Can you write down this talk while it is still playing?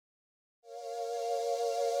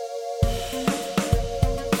Well,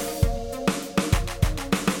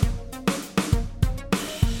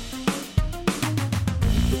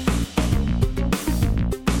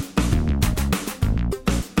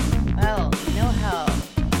 you know how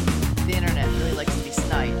the internet really likes to be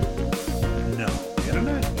snide. No. The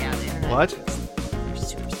internet? Yeah, the internet. What? They're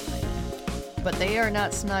super snide. But they are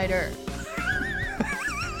not Snyder.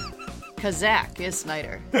 Kazak is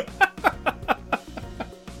Snyder.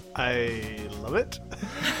 I love it.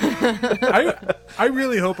 I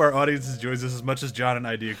really hope our audience enjoys this as much as John and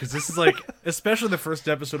I do, because this is like, especially the first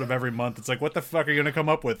episode of every month, it's like, what the fuck are you going to come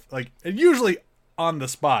up with? Like, and usually on the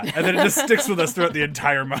spot, and then it just sticks with us throughout the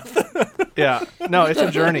entire month. Yeah. No, it's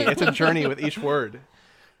a journey. It's a journey with each word.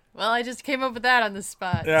 Well, I just came up with that on the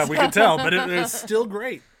spot. Yeah, we can tell, but it is still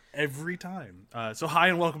great every time. So hi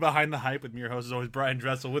and welcome Behind the Hype with me, your host, as always, Brian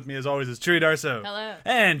Dressel. With me, as always, is Chewy Darso. Hello.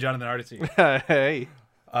 And Jonathan Artesy. Hey.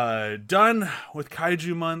 Done with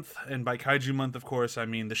Kaiju Month, and by Kaiju Month, of course, I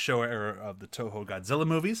mean the Showa era of the Toho Godzilla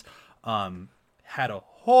movies. Had a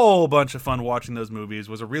whole bunch of fun watching those movies.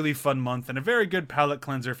 Was a really fun month, and a very good palate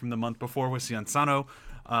cleanser from the month before with Sion Sano.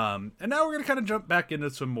 And now we're going to kind of jump back into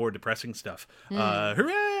some more depressing stuff.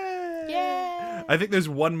 Hooray! Yay! I think there's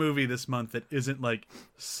one movie this month that isn't, like,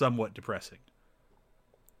 somewhat depressing.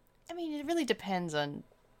 I mean, it really depends on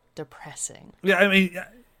depressing. Yeah, I mean,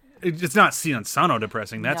 it's not Sion Sano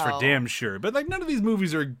depressing, that's No. for damn sure. But, like, none of these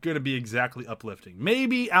movies are going to be exactly uplifting.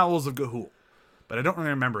 Maybe Owls of Ga'Hoole, but I don't really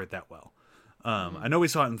remember it that well. I know we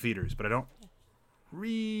saw it in theaters, but I don't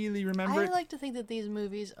really remember I it. like to think that these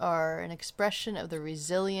movies are an expression of the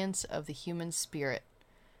resilience of the human spirit.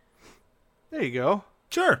 There you go.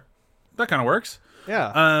 Sure, that kind of works.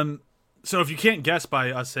 Yeah. So if you can't guess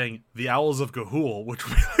by us saying the Owls of Ga'Hoole, which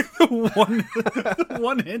was the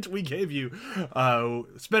one hint we gave you,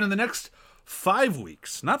 spending the next 5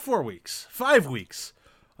 weeks, not 4 weeks, 5 weeks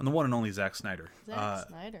on the one and only Zack Snyder. Zack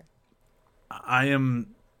Snyder. I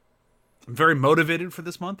am very motivated for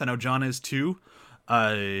this month. I know John is too.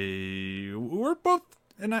 We're both,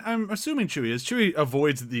 and I'm assuming Chewy is. Chewy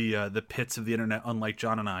avoids the pits of the internet, unlike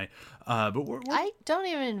John and I. But we're I don't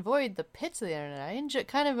even avoid the pits of the internet. I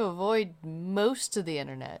kind of avoid most of the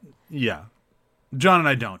internet. yeah. John and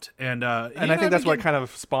I don't, and and I think that's what kind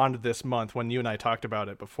of spawned this month when you and I talked about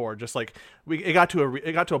it before. Just like it got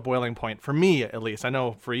to a boiling point for me, at least. I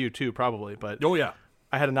know for you too, probably. But Oh yeah.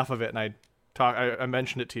 I had enough of it, and I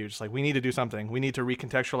mentioned it to you. Just like, we need to do something. We need to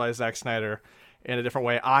recontextualize Zack Snyder in a different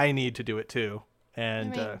way. I need to do it too,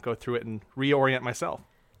 and I mean- go through it and reorient myself.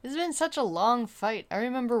 This has been such a long fight. I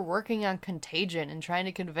remember working on Contagion and trying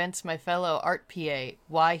to convince my fellow art PA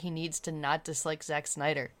why he needs to not dislike Zack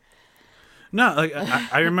Snyder. No, like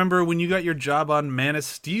I remember when you got your job on Man of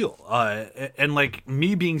Steel, and like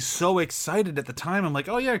me being so excited at the time. I'm like,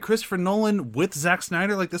 oh yeah, Christopher Nolan with Zack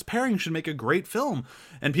Snyder, like this pairing should make a great film.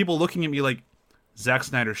 And people looking at me like, Zack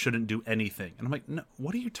Snyder shouldn't do anything, and I'm like, no,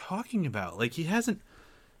 what are you talking about? Like, he hasn't.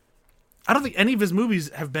 I don't think any of his movies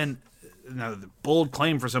have been. Now, the bold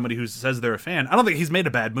claim for somebody who says they're a fan. I don't think he's made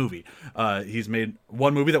a bad movie. He's made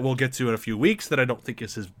one movie that we'll get to in a few weeks that I don't think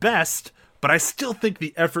is his best, but I still think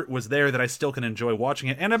the effort was there, that I still can enjoy watching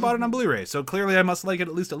it, and I bought it on Blu-ray, so clearly I must like it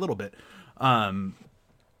at least a little bit. But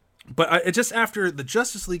it just after the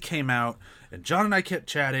Justice League came out, and John and I kept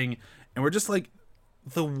chatting, and we're just like,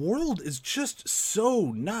 the world is just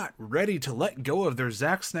so not ready to let go of their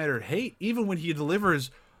Zack Snyder hate, even when he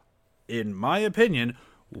delivers, in my opinion,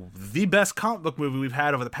 the best comic book movie we've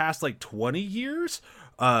had over the past, like, 20 years.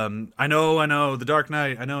 I know, The Dark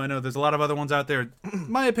Knight, I know, there's a lot of other ones out there.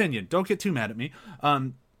 My opinion, don't get too mad at me.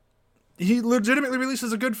 He legitimately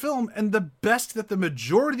releases a good film, and the best that the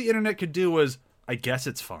majority of the internet could do was, I guess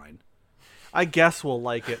it's fine. I guess we'll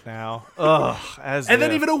like it now. Ugh. And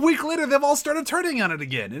then even a week later, they've all started turning on it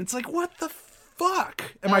again. And it's like, what the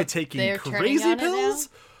fuck? Am I taking they're turning crazy on it pills?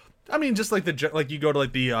 I mean, just like you go to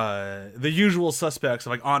like the usual suspects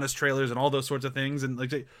of like Honest Trailers and all those sorts of things, and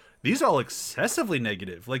like these are all excessively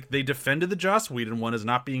negative. Like, they defended the Joss Whedon one as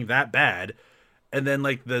not being that bad, and then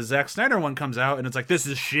like the Zack Snyder one comes out and it's like, this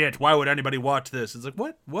is shit. Why would anybody watch this? It's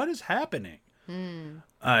like, what is happening?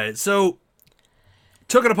 So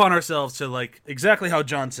took it upon ourselves to, like, exactly how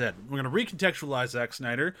John said, we're going to recontextualize Zack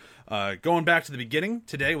Snyder, going back to the beginning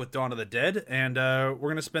today with Dawn of the Dead, and we're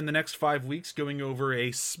going to spend the next 5 weeks going over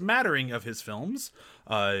a smattering of his films.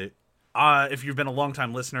 If you've been a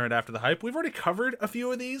long-time listener at After the Hype, we've already covered a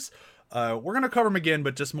few of these. We're going to cover them again,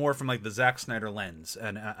 but just more from, like, the Zack Snyder lens,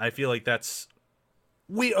 and I feel like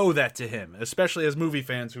we owe that to him, especially as movie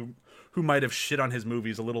fans who might have shit on his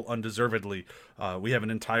movies a little undeservedly. We have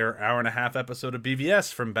an entire hour-and-a-half episode of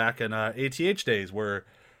BVS from back in ATH days where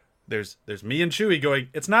there's me and Chewie going,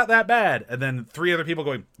 it's not that bad, and then 3 other people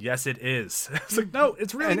going, yes, it is. It's like, no,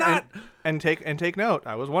 it's really not. And take note.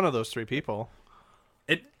 I was one of those 3 people.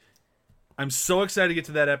 I'm so excited to get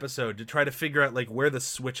to that episode to try to figure out like where the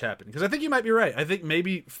switch happened, because I think you might be right. I think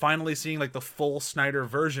maybe finally seeing like the full Snyder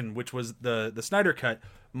version, which was the Snyder cut,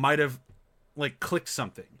 might have like clicked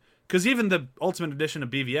something. Because even the Ultimate Edition of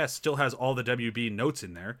BVS still has all the WB notes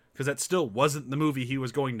in there, because that still wasn't the movie he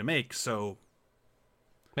was going to make. So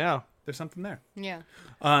yeah, there's something there. Yeah.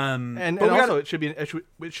 And also it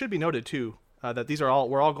should be noted too that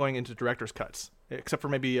we're all going into director's cuts, except for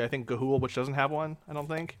maybe I think Gahul, which doesn't have one. I don't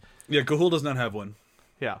think. Yeah, Gahul does not have one.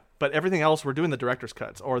 Yeah, but everything else we're doing the director's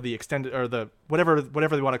cuts or the extended or the whatever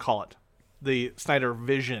they want to call it, the Snyder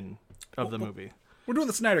vision of the movie. We're doing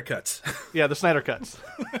the Snyder cuts. Yeah, the Snyder cuts.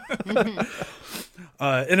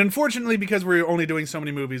 And unfortunately, because we're only doing so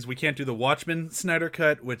many movies, we can't do the Watchmen Snyder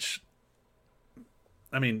cut, which,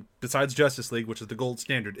 I mean, besides Justice League, which is the gold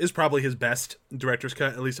standard, is probably his best director's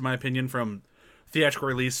cut, at least in my opinion, from theatrical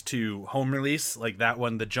release to home release. Like that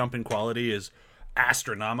one, the jump in quality is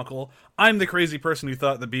astronomical. I'm the crazy person who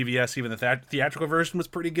thought the BVS, even the theatrical version, was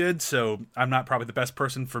pretty good, so I'm not probably the best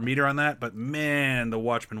person for meter on that, but man, the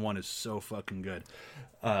Watchmen one is so fucking good.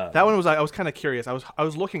 That one was, I was kind of curious. I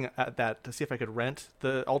was looking at that to see if I could rent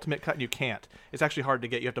the Ultimate Cut, and you can't. It's actually hard to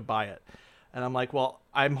get. You have to buy it. And I'm like, well,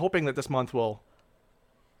 I'm hoping that this month will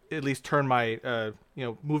at least turn my,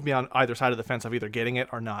 move me on either side of the fence of either getting it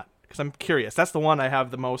or not. Because I'm curious. That's the one I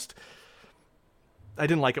have the most. I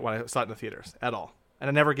didn't like it when I saw it in the theaters at all. And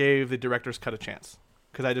I never gave the director's cut a chance.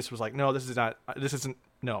 Because I just was like, no, this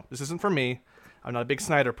isn't for me. I'm not a big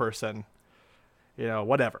Snyder person.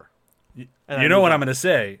 Whatever. You know what I'm going to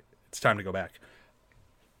say? It's time to go back.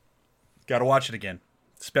 Got to watch it again.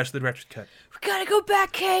 Especially the director's cut. We gotta go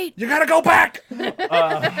back, Kate! You gotta go back!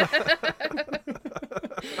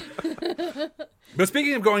 But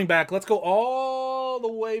speaking of going back, let's go all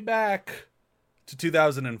the way back to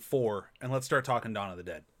 2004, and let's start talking Dawn of the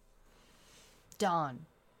Dead. Dawn.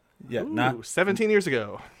 Yeah, Ooh, 17 years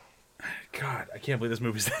ago. God, I can't believe this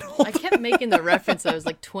movie's that old. I kept making the reference that I was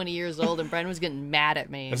like 20 years old, and Brian was getting mad at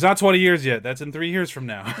me. It's not 20 years yet. That's in 3 years from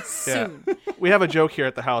now. Soon. Yeah. We have a joke here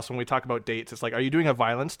at the house when we talk about dates. It's like, are you doing a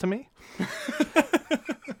violence to me?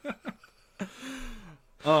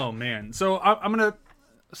 Oh, man. So I'm going to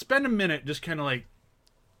spend a minute just kind of like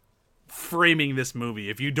framing this movie.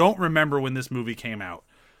 If you don't remember when this movie came out,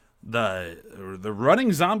 the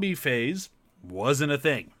running zombie phase wasn't a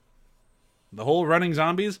thing. The whole running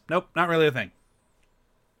zombies, nope, not really a thing.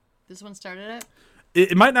 This one started it?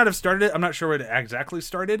 It might not have started it. I'm not sure where it exactly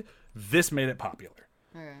started. This made it popular.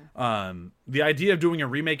 Okay. The idea of doing a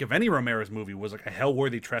remake of any Romero's movie was like a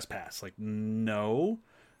hell-worthy trespass. Like, no.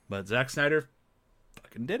 But Zack Snyder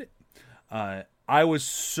fucking did it. I was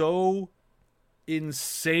so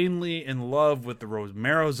insanely in love with the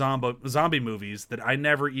Romero zombie movies that I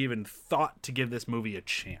never even thought to give this movie a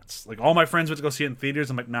chance. Like, all my friends went to go see it in theaters.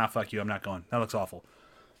 I'm like, nah, fuck you. I'm not going. That looks awful.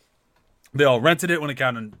 They all rented it when it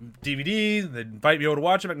got on DVD. They'd invite me over to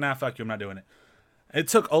watch it. I'm like, nah, fuck you. I'm not doing it. It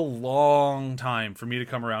took a long time for me to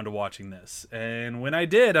come around to watching this. And when I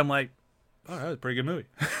did, I'm like, oh, that was a pretty good movie.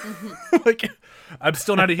 Like, I'm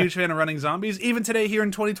still not a huge fan of running zombies. Even today here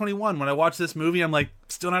in 2021, when I watch this movie, I'm like,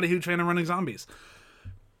 still not a huge fan of running zombies.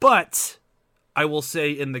 But I will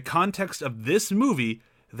say in the context of this movie,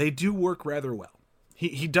 they do work rather well.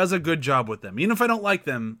 He does a good job with them. Even if I don't like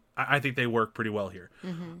them, I think they work pretty well here.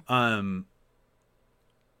 Mm-hmm.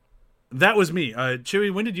 That was me.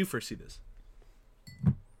 Chewie, when did you first see this?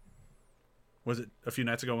 Was it a few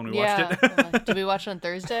nights ago when we watched it? Did we watch it on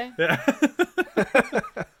Thursday? Yeah.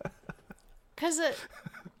 Because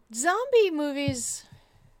zombie movies,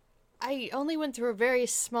 I only went through a very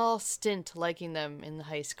small stint liking them in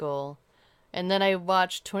high school. And then I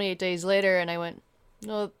watched 28 Days Later, and I went,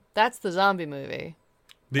 no, that's the zombie movie.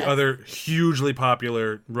 The other hugely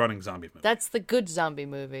popular running zombie movie. That's the good zombie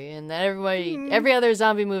movie. And then every other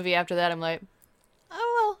zombie movie after that, I'm like,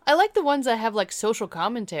 oh, well, I like the ones that have, like, social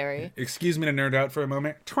commentary. Excuse me to nerd out for a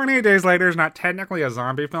moment. 28 Days Later is not technically a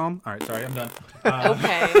zombie film. All right, sorry, I'm done.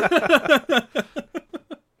 Okay.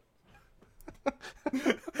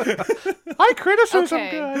 High criticism,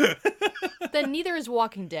 Okay. good. Then neither is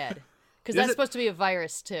Walking Dead. Because Is that's it? supposed to be a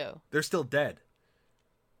virus, too. They're still dead.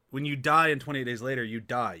 When you die in 28 Days Later, you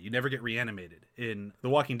die. You never get reanimated. In The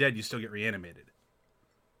Walking Dead, you still get reanimated.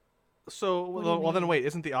 So, well, then wait,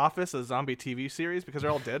 isn't The Office a zombie TV series because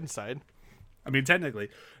they're all dead inside? I mean, technically.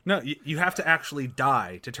 No, you have to actually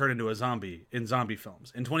die to turn into a zombie in zombie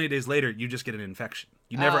films. In 28 Days Later, you just get an infection.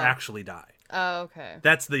 You never actually die. Oh, okay.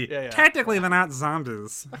 That's the... Yeah. Technically, they're not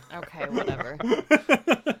zombies. Okay, whatever.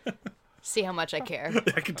 see how much I care.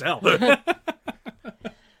 I can tell.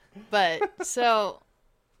 But so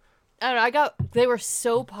I don't know. They were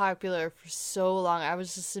so popular for so long. I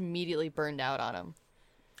was just immediately burned out on them,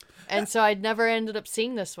 and so I never ended up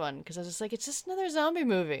seeing this one because I was just like, it's just another zombie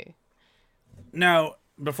movie. Now,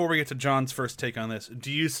 before we get to John's first take on this,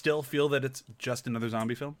 do you still feel that it's just another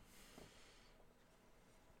zombie film?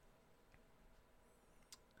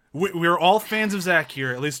 We're all fans of Zach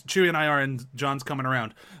here. At least Chewy and I are, and John's coming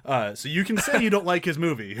around. So you can say you don't like his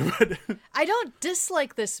movie. But I don't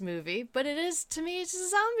dislike this movie, but it is, to me, it's a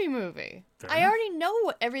zombie movie. Fair I enough. already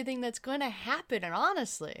know everything that's going to happen, and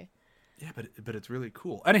honestly. yeah, but it's really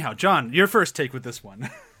cool. Anyhow, John, your first take with this one.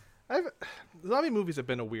 Zombie movies have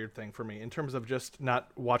been a weird thing for me in terms of just not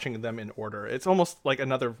watching them in order. It's almost like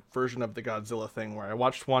another version of the Godzilla thing where I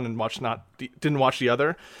watched one and didn't watch the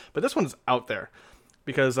other. But this one's out there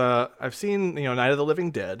because I've seen Night of the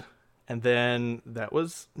Living Dead, and then that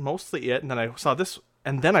was mostly it. And then I saw this,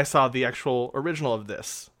 and then I saw the actual original of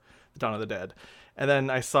this, Dawn of the Dead, and then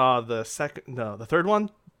I saw the third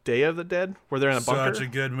one, Day of the Dead, where they're in a bunker. Such a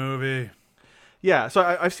good movie. Yeah, so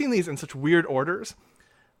I've seen these in such weird orders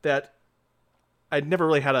that I'd never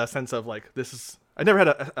really had a sense of like this is. I never had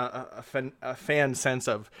a fan sense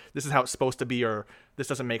of this is how it's supposed to be, or this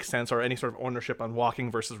doesn't make sense, or any sort of ownership on walking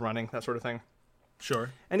versus running, that sort of thing. Sure.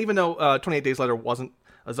 And even though 28 Days Later wasn't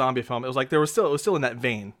a zombie film, it was like it was still in that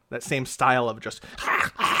vein, that same style of just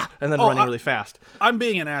and then running really fast. I'm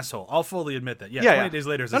being an asshole. I'll fully admit that. Yeah, Yeah, 28 yeah. Days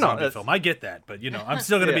Later is a No, zombie it's- film. I get that, but I'm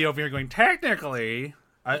still going to be Yeah. over here going, technically,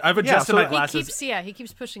 I've adjusted so my he glasses. He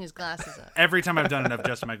keeps pushing his glasses up. Every time I've done it, I've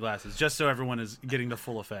adjusted my glasses, just so everyone is getting the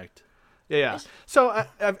full effect. Yeah. So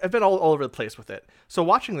I've been all over the place with it. So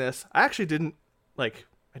watching this, I actually didn't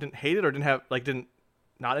hate it or didn't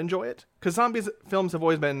not enjoy it, because zombies films have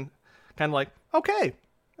always been kind of like, okay,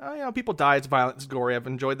 people die, it's violent, it's gory, I've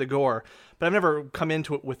enjoyed the gore, but I've never come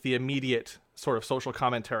into it with the immediate sort of social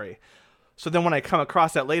commentary. So then when I come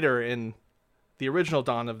across that later in the original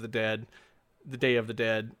Dawn of the Dead, the Day of the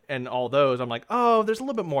Dead, and all those, I'm like, oh, there's a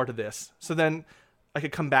little bit more to this. So then I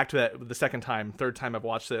could come back to that the second time, third time I've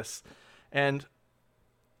watched this, and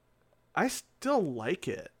I still like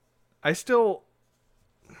it. I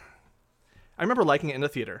remember liking it in the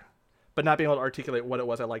theater, but not being able to articulate what it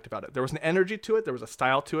was I liked about it. There was an energy to it, there was a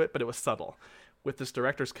style to it, but it was subtle. With this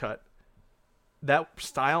director's cut, that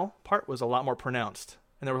style part was a lot more pronounced,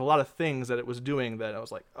 and there were a lot of things that it was doing that I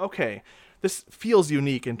was like, okay, this feels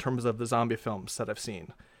unique in terms of the zombie films that I've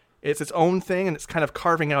seen. It's its own thing, and it's kind of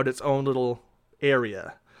carving out its own little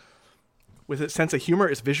area. With its sense of humor,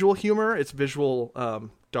 its visual humor, its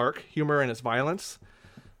visual dark humor, and its violence.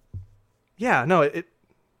 Yeah, no,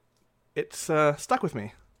 it's stuck with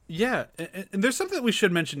me. Yeah, and there's something that we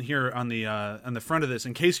should mention here on the front of this,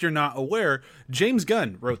 in case you're not aware. James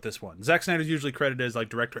Gunn wrote this one. Zack Snyder's usually credited as like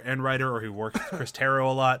director and writer, or he worked with Chris Terrio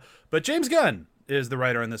a lot, but James Gunn is the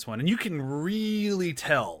writer on this one, and you can really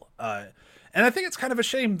tell. And I think it's kind of a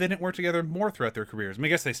shame they didn't work together more throughout their careers. I mean, I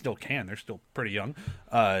guess they still can. They're still pretty young,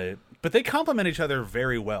 but they complement each other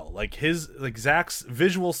very well. Like Zack's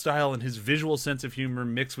visual style and his visual sense of humor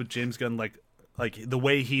mixed with James Gunn, like the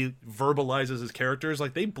way he verbalizes his characters,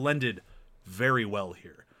 like they blended very well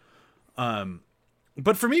here.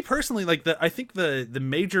 But for me personally, I think the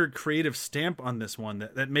major creative stamp on this one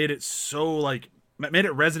that made it so made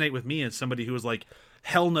it resonate with me as somebody who was like,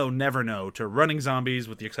 hell no, never no to running zombies,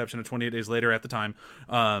 with the exception of 28 Days Later at the time.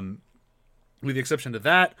 With the exception of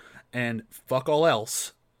that and fuck all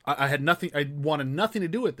else, I had nothing. I wanted nothing to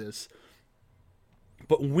do with this.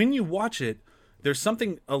 But when you watch it, there's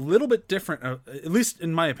something a little bit different, at least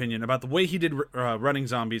in my opinion, about the way he did running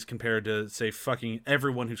zombies compared to, say, fucking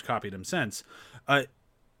everyone who's copied him since.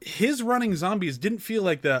 His running zombies didn't feel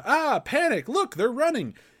like panic, look, they're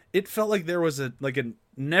running. It felt like there was a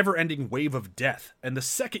never-ending wave of death, and the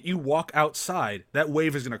second you walk outside, that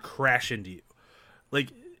wave is going to crash into you. Like,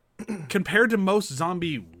 compared to most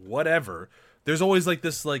zombie whatever, there's always you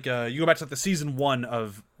go back to the season 1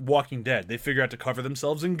 of Walking Dead, they figure out to cover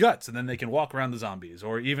themselves in guts, and then they can walk around the zombies.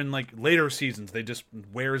 Or even later seasons, they just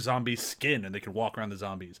wear zombie skin and they can walk around the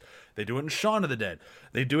zombies. They do it in Shaun of the Dead.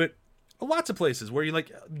 They do it lots of places where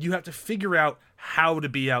you have to figure out how to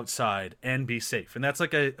be outside and be safe. And that's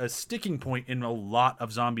a sticking point in a lot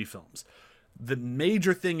of zombie films. The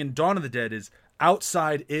major thing in Dawn of the Dead is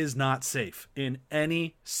outside is not safe in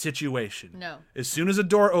any situation. No. As soon as a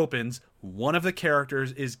door opens, one of the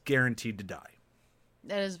characters is guaranteed to die.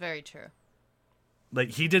 That is very true.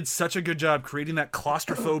 He did such a good job creating that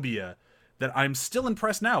claustrophobia that I'm still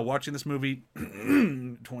impressed now watching this movie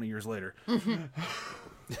 20 years later.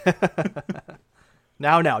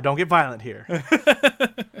 Now, don't get violent here.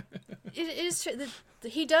 It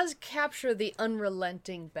he does capture the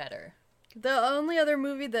unrelenting better. The only other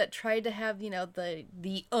movie that tried to have,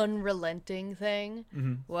 the unrelenting thing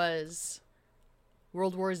was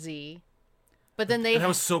World War Z. But then that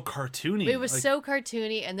was so cartoony. It was so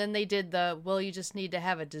cartoony, and then they did you just need to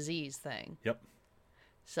have a disease thing. Yep.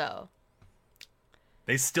 So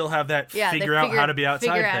they still have that figure out how to be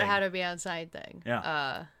outside thing.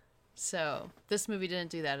 Yeah. So this movie didn't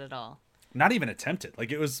do that at all. Not even attempted.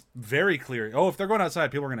 Like, it was very clear. Oh, if they're going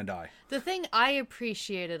outside, people are going to die. The thing I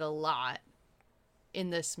appreciated a lot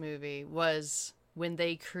in this movie was when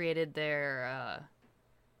they created their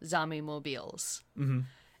zombie mobiles. Mm-hmm.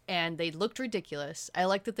 And they looked ridiculous. I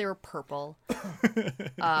liked that they were purple.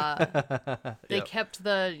 They kept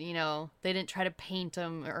they didn't try to paint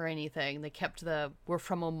them or anything. They kept we're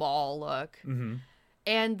from a mall look. Mm-hmm.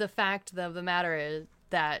 And the fact of the matter is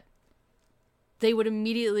that they would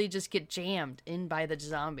immediately just get jammed in by the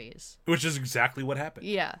zombies. Which is exactly what happened.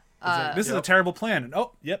 Yeah. This is a terrible plan.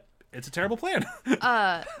 And, it's a terrible plan.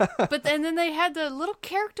 But then they had the little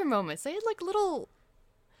character moments. They had like little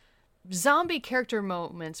zombie character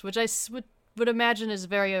moments, which I would imagine is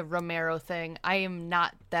very a Romero thing. I am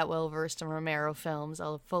not that well versed in Romero films.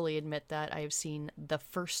 I'll fully admit that. I have seen the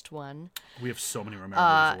first one. We have so many Romero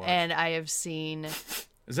movies to watch. And I have seen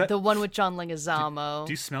the one with John Leguizamo.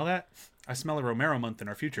 Do you smell that? I smell a Romero month in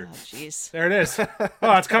our future. Oh, jeez. There it is.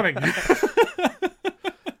 Oh, it's coming.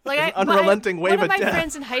 Like unrelenting wave of death. One of my death.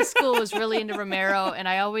 friends in high school was really into Romero, and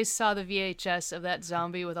I always saw the VHS of that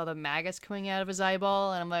zombie with all the maggots coming out of his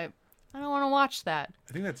eyeball, and I'm like, I don't want to watch that.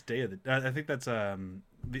 I think that's I think that's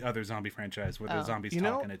the other zombie franchise where the zombies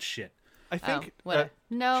talk and it's shit. I think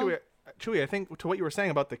no. Chewie, I think to what you were saying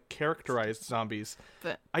about the characterized zombies,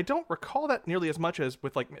 but I don't recall that nearly as much as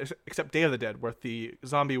with except Day of the Dead, where the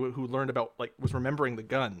zombie who learned about was remembering the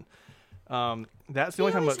gun. That's the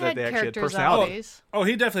only time that they actually had personality. Oh,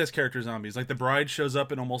 he definitely has character zombies. Like the Bride shows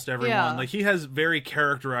up in almost everyone. Yeah. Like he has very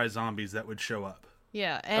characterized zombies that would show up.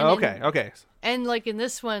 Yeah. And okay. And like in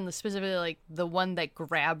this one, specifically like the one that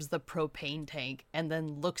grabs the propane tank and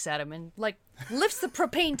then looks at him and like lifts the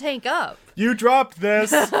propane tank up. You dropped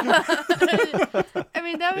this. I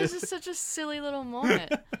mean, that was just such a silly little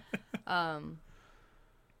moment. And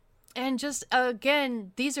just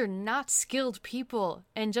again, these are not skilled people,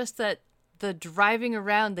 and just that the driving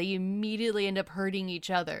around, they immediately end up hurting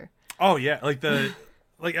each other. Oh yeah, like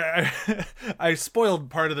I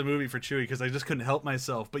spoiled part of the movie for Chewie because I just couldn't help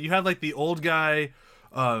myself. But you have like the old guy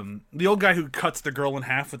who cuts the girl in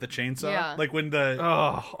half with the chainsaw. Yeah. Like when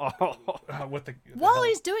while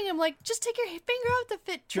he's doing him, like, just take your finger out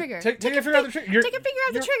the trigger. Take your finger out the trigger. Take your finger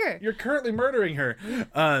out the trigger. You're currently murdering her.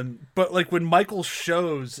 But like when Michael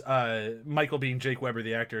shows Michael being Jake Weber,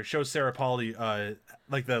 the actor, shows Sarah Polley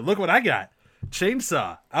like the look what I got.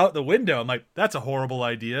 Chainsaw out the window. I'm like, that's a horrible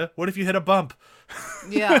idea. What if you hit a bump?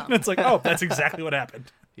 Yeah. And it's like, oh, that's exactly what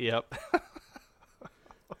happened. Yep.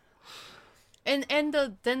 And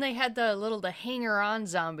then they had the hanger-on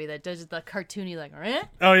zombie that does the cartoony like,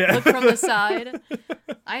 oh yeah, look from the side.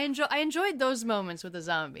 I enjoyed those moments with the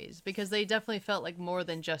zombies because they definitely felt like more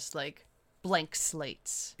than just like blank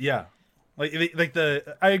slates. Yeah, I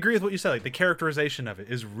agree with what you said. Like the characterization of it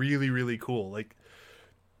is really, really cool. Like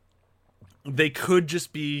they could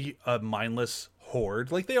just be a mindless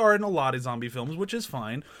horde, like they are in a lot of zombie films, which is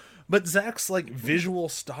fine. But Zach's like visual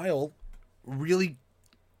style really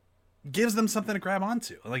gives them something to grab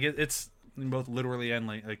onto. Like it's both literally and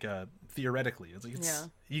like theoretically. It's like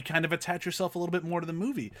you kind of attach yourself a little bit more to the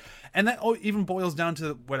movie, and that even boils down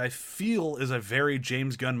to what I feel is a very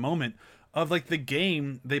James Gunn moment of like the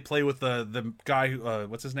game they play with the guy who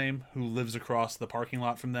what's his name, who lives across the parking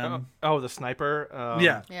lot from them. The sniper.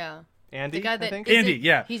 Yeah. Andy, the guy that, I think? Andy,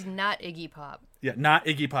 yeah. He's not Iggy Pop. Yeah, not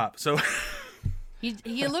Iggy Pop. So he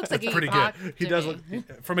looks like Iggy pretty Pop. Good. He does look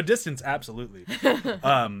from a distance, absolutely.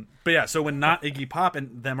 But yeah, so when not Iggy Pop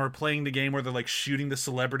and them are playing the game where they're like shooting the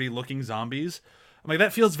celebrity-looking zombies, I'm like,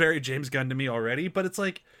 that feels very James Gunn to me already. But it's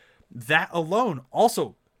like that alone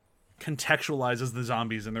also contextualizes the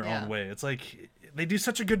zombies in their own way. It's like they do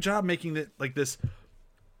such a good job making it like this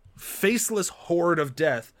faceless horde of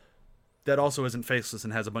death that also isn't faceless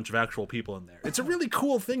and has a bunch of actual people in there. It's a really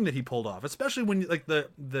cool thing that he pulled off, especially when like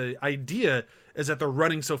the idea is that they're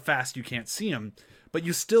running so fast you can't see them, but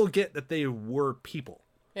you still get that they were people.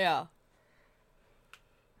 Yeah.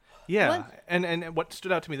 Yeah, what? And what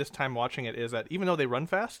stood out to me this time watching it is that even though they run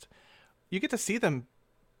fast, you get to see them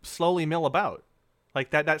slowly mill about.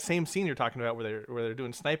 Like that same scene you're talking about where they're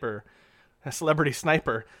doing a celebrity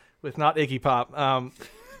sniper with not Iggy Pop.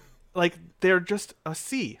 Like they're just a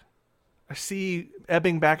sea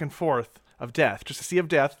ebbing back and forth of death, just a sea of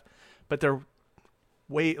death, but they're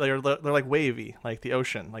like wavy, like the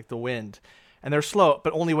ocean, like the wind, and they're slow,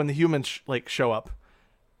 but only when the humans show up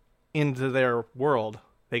into their world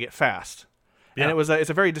they get fast. Yeah. And it's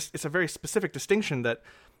a very specific distinction that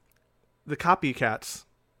the copycats,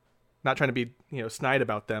 not trying to be snide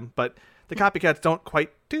about them, but the copycats don't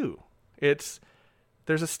quite do. There's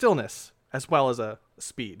a stillness as well as a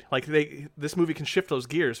speed. Like this movie can shift those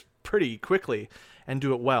gears pretty quickly and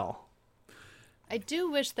do it well. I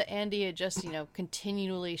do wish that Andy had just,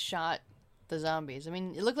 continually shot the zombies. I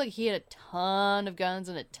mean, it looked like he had a ton of guns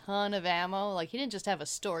and a ton of ammo. Like, he didn't just have a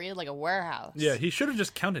store. He had, like, a warehouse. Yeah, he should have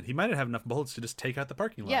just counted. He might have enough bullets to just take out the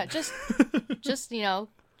parking lot. Yeah, just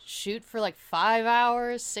shoot for, like, 5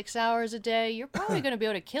 hours, 6 hours a day. You're probably going to be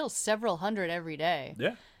able to kill several hundred every day.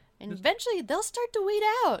 Yeah. And eventually, they'll start to weed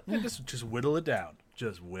out. Yeah, just whittle it down.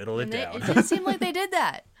 Just whittle it down. It didn't seem like they did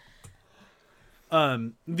that.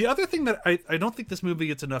 The other thing that I don't think this movie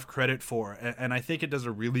gets enough credit for, and I think it does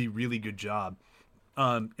a really, really good job,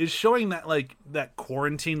 is showing that that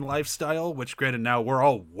quarantine lifestyle, which granted now we're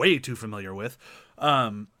all way too familiar with,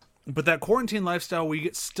 but that quarantine lifestyle where you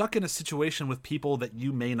get stuck in a situation with people that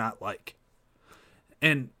you may not like.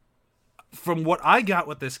 And from what I got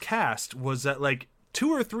with this cast was that 2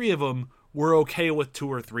 or 3 of them were okay with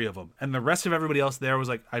 2 or 3 of them, and the rest of everybody else there was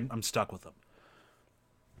like, I'm stuck with them.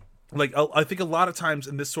 I think a lot of times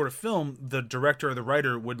in this sort of film, the director or the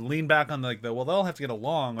writer would lean back on they all have to get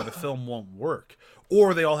along or the film won't work.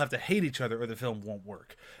 Or they all have to hate each other or the film won't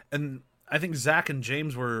work. And I think Zach and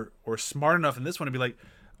James were smart enough in this one to be like,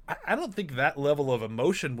 I don't think that level of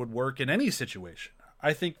emotion would work in any situation.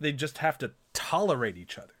 I think they just have to tolerate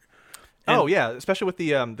each other. And, yeah, especially with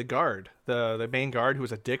the guard, the main guard who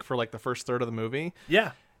was a dick for the first third of the movie.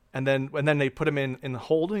 Yeah. And then they put him in the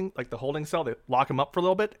holding cell. They lock him up for a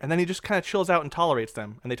little bit, and then he just kind of chills out and tolerates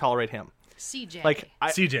them, and they tolerate him. CJ.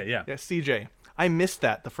 CJ, yeah. Yeah, CJ. I missed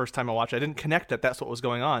that the first time I watched it. I didn't connect that that's what was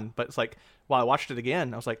going on. But it's while I watched it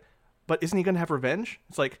again, I was like, but isn't he going to have revenge?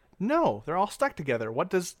 It's like, no, they're all stuck together. What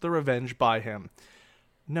does the revenge buy him?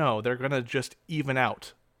 No, they're going to just even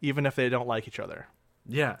out, even if they don't like each other.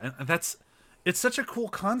 Yeah, and it's such a cool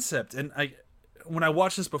concept. And when I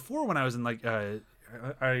watched this before, when I was in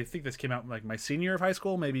I think this came out my senior year of high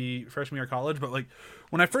school, maybe freshman year of college. But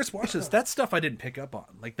when I first watched this, that stuff I didn't pick up on.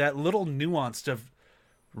 That little nuanced of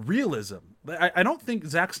realism. I don't think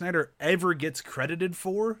Zack Snyder ever gets credited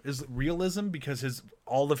for is realism because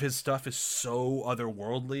all of his stuff is so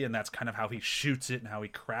otherworldly, and that's kind of how he shoots it and how he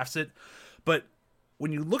crafts it. But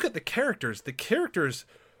when you look at the characters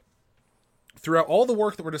throughout all the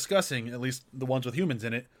work that we're discussing, at least the ones with humans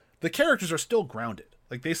in it, the characters are still grounded.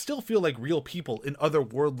 They still feel like real people in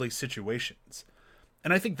otherworldly situations.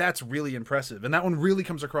 And I think that's really impressive. And that one really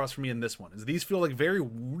comes across for me in this one, is these feel like very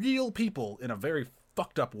real people in a very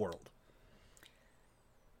fucked up world.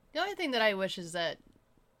 The only thing that I wish is that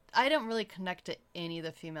I don't really connect to any of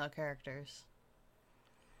the female characters.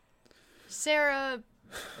 Sarah,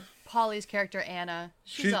 Polly's character, Anna,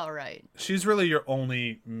 she's all right. She's really your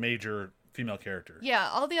only major female character. Yeah,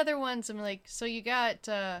 all the other ones, I'm like, so you got,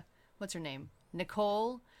 what's her name?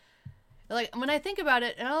 Nicole. When I think about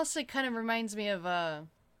it, it also kind of reminds me of oh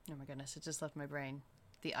my goodness, it just left my brain.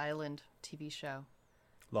 The Island TV show.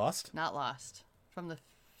 Lost? Not Lost. From the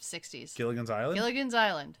 60s. Gilligan's Island? Gilligan's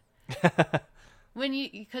Island.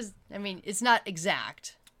 Because it's not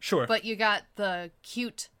exact. Sure. But you got the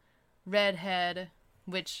cute redhead,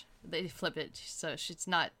 which they flip it, so it's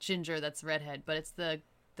not Ginger that's redhead, but it's the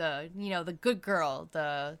good girl,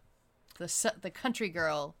 the country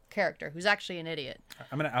girl character who's actually an idiot.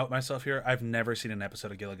 I'm gonna out myself here. I've never seen an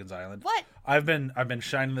episode of Gilligan's Island. What? I've been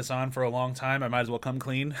shining this on for a long time. I might as well come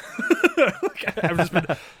clean. I've just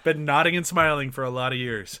been nodding and smiling for a lot of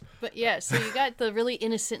years. But yeah, so you got the really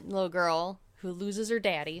innocent little girl who loses her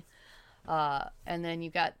daddy, and then you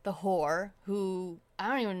got the whore who I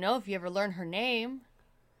don't even know if you ever learn her name.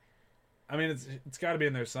 I mean, it's got to be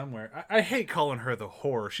in there somewhere. I hate calling her the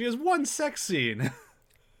whore. She has one sex scene.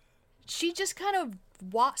 She just kind of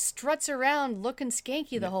struts around looking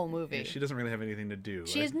skanky the whole movie. Yeah, she doesn't really have anything to do.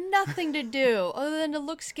 She has nothing to do other than to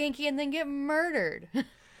look skanky and then get murdered.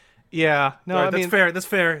 Yeah, no, right, that's fair. That's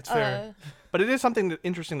fair. It's fair. But it is something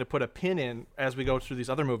interesting to put a pin in as we go through these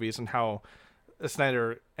other movies and how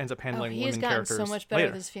Snyder ends up handling women characters. He has gotten so much better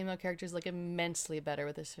later. with his female characters, immensely better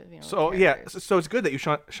with his female So characters. yeah, so it's good that you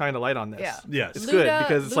shine a light on this. Yeah. Yes. It's good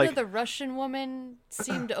because it's Luda, the Russian woman,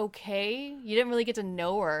 seemed okay. You didn't really get to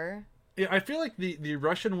know her. Yeah, I feel like the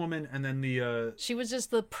Russian woman and then the She was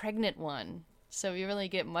just the pregnant one. so you really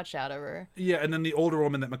get much out of her. Yeah, and then the older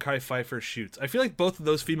woman that Mekhi Phifer shoots. I feel like both of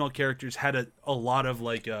those female characters had a lot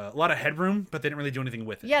of headroom, but they didn't really do anything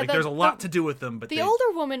with it. Yeah, there's a lot to do with them, but the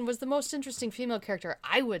older woman was the most interesting female character,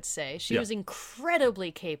 I would say. She was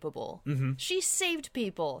incredibly capable. Mm-hmm. She saved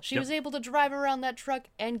people. She was able to drive around that truck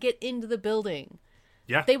and get into the building.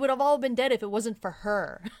 Yeah. They would have all been dead if it wasn't for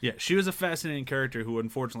her. Yeah, she was a fascinating character who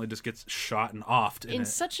unfortunately just gets shot and offed. In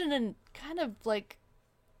such an kind of like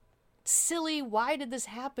silly, why did this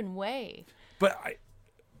happen way. But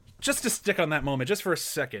just to stick on that moment, just for a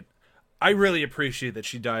second, I really appreciate that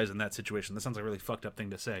she dies in that situation. That sounds like a really fucked up thing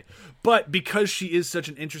to say. But because she is such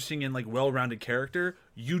an interesting and like well-rounded character,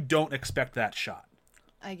 you don't expect that shot.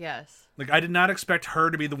 I guess. Like, I did not expect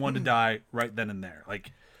her to be the one to die right then and there.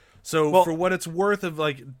 Like, so for what it's worth of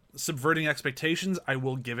like subverting expectations, I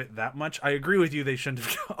will give it that much. I agree with you; they shouldn't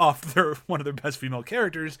have off one of their best female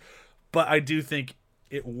characters, but I do think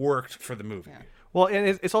it worked for the movie. Yeah. Well,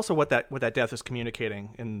 and it's also what that death is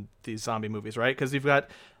communicating in these zombie movies, right? Because you've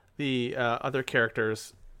got the other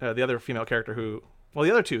characters, the other female character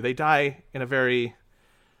the other two, they die in a very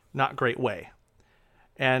not great way.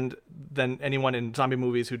 And then anyone in zombie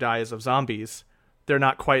movies who dies of zombies, they're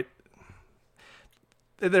not quite...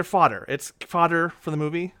 They're fodder. It's fodder for the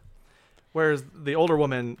movie. Whereas the older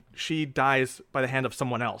woman, she dies by the hand of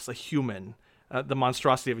someone else, a human. The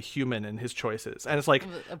monstrosity of a human and his choices. And it's like...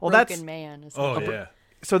 A broken man. Yeah.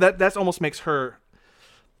 So that almost makes her...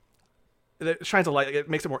 It shines a light. It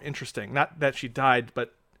makes it more interesting. Not that she died,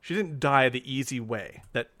 but she didn't die the easy way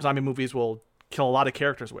that zombie movies will kill a lot of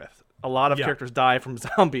characters with. A lot of characters die from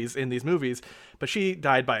zombies in these movies, but she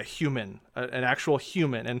died by a human, an actual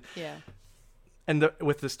human. And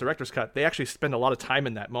with this director's cut, they actually spend a lot of time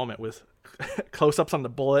in that moment with close-ups on the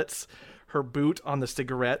bullets, her boot on the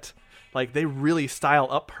cigarette. Like, they really style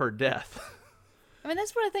up her death. I mean,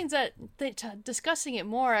 that's one of the things that discussing it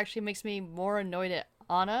more actually makes me more annoyed at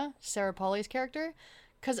Anna, Sarah Pauli's character.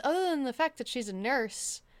 Because other than the fact that she's a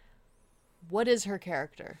nurse, what is her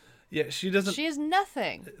character? Yeah, she doesn't... She is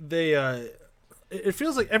nothing. It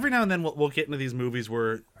feels like every now and then we'll get into these movies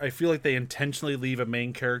where I feel like they intentionally leave a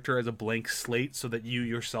main character as a blank slate so that you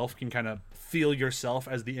yourself can kind of feel yourself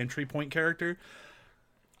as the entry point character.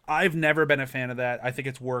 I've never been a fan of that. I think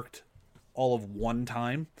it's worked all of one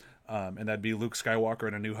time, and that'd be Luke Skywalker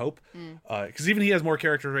in A New Hope. Because even he has more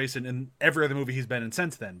characterization in every other movie he's been in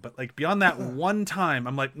since then. But like beyond that one time,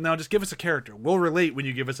 I'm like, no, just give us a character. We'll relate when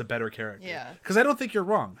you give us a better character. Yeah. Because I don't think you're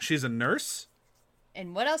wrong. She's a nurse.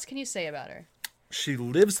 And what else can you say about her? She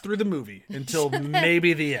lives through the movie until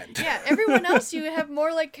maybe the end. Yeah, everyone else you have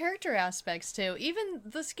more like character aspects to. Even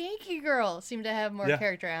the skanky girl seemed to have more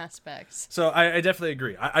character aspects. So I definitely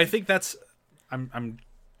agree. I think that's... I'm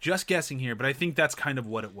just guessing here, but I think that's kind of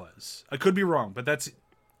what it was. I could be wrong, but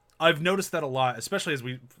I've noticed that a lot, especially as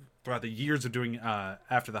throughout the years of doing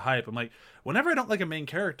After the Hype. I'm like, whenever I don't like a main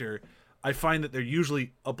character, I find that they're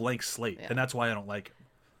usually a blank slate, and that's why I don't like them.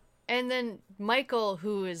 And then Michael,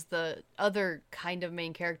 who is the other kind of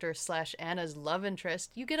main character / Anna's love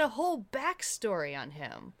interest, you get a whole backstory on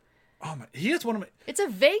him. Oh my! He is one of my... It's a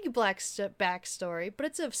vague backstory, but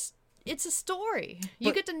it's a story.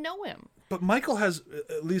 You get to know him. But Michael has,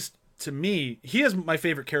 at least to me, he has my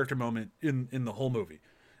favorite character moment in the whole movie,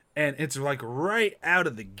 and it's like right out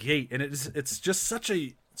of the gate, and it's just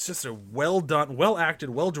a well done, well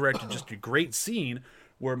acted, well directed, just a great scene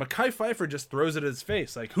where Mekhi Phifer just throws it at his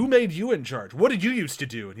face, like, "Who made you in charge? What did you used to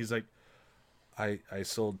do?" And he's like, I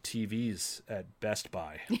sold TVs at Best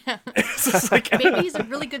Buy. Yeah. It's just like, maybe he's a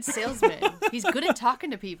really good salesman. He's good at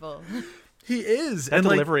talking to people. He is. That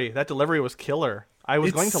delivery was killer. I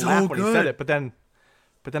was going to laugh when he said it, but then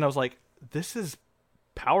I was like, this is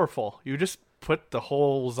powerful. You just put the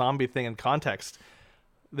whole zombie thing in context.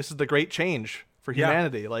 This is the great change for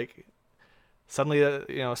humanity. Like, suddenly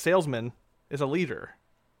a salesman is a leader.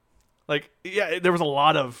 Like, yeah, there was a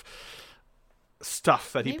lot of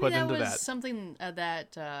stuff that he put into that. Maybe that was something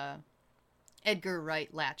that Edgar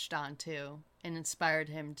Wright latched on to and inspired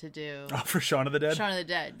him to do. Oh, for Shaun of the Dead? Shaun of the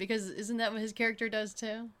Dead. Because isn't that what his character does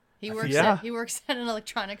too? He works at an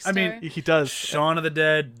electronics store. I mean, he does. Shaun of the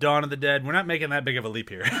Dead, Dawn of the Dead. We're not making that big of a leap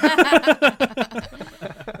here. At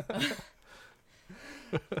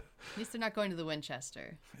least they're not going to the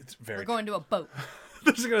Winchester. It's very... They're going to a boat.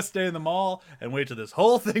 They're just going to stay in the mall and wait till this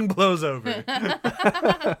whole thing blows over.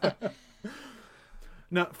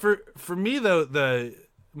 Now, for me, though,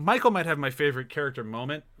 Michael might have my favorite character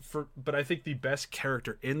moment, but I think the best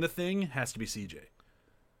character in the thing has to be CJ.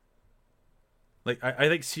 Like, I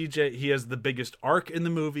think CJ, he has the biggest arc in the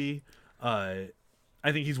movie. I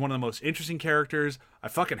think he's one of the most interesting characters. I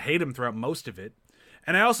fucking hate him throughout most of it.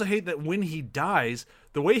 And I also hate that when he dies,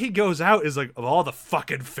 the way he goes out is like, of all the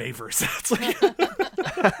fucking favors. It's like,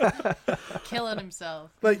 Killing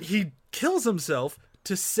himself. like he kills himself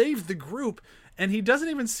to save the group, and he doesn't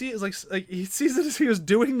even see it as like he sees it as he was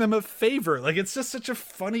doing them a favor. Like, it's just such a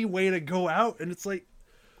funny way to go out. And it's like,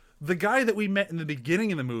 the guy that we met in the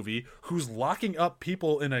beginning of the movie, who's locking up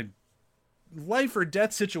people in a life or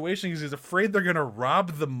death situation because he's afraid they're going to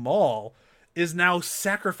rob the mall, is now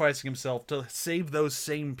sacrificing himself to save those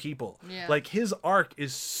same people. Yeah. Like, his arc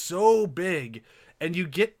is so big, and you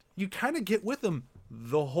kind of get with him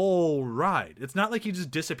the whole ride. It's not like he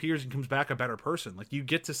just disappears and comes back a better person. Like, you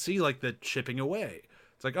get to see like the chipping away.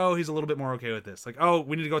 It's like, oh, he's a little bit more okay with this. Like, oh,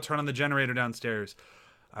 we need to go turn on the generator downstairs.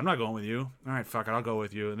 I'm not going with you. All right, fuck it, I'll go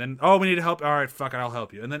with you. And then, oh, we need help. All right, fuck it, I'll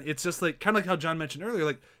help you. And then it's just like, kind of like how John mentioned earlier,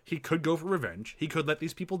 like, he could go for revenge. He could let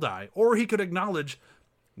these people die. Or he could acknowledge,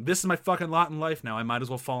 this is my fucking lot in life now. I might as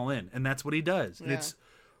well fall in. And that's what he does. And it's,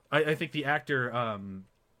 I think the actor,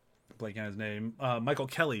 blanking on his name, Michael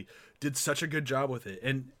Kelly, did such a good job with it.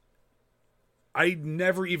 And I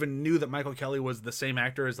never even knew that Michael Kelly was the same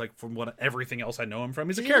actor as, like, from what everything else I know him from.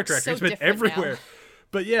 He's a character actor. So He's been different everywhere. now.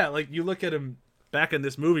 But yeah, like, you look at him back in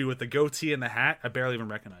this movie with the goatee and the hat, I barely even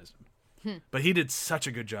recognized him. But he did such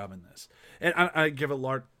a good job in this. And I give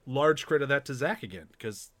a large credit of that to Zach again,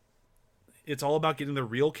 because it's all about getting the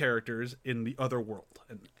real characters in the other world.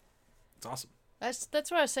 And it's awesome. That's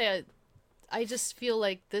what I say. I just feel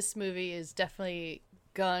like this movie is definitely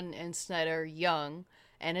Gunn and Snyder young,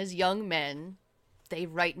 and as young men, they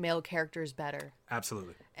write male characters better.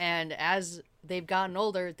 Absolutely. And as they've gotten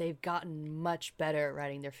older, they've gotten much better at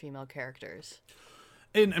writing their female characters.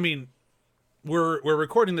 And I mean, we're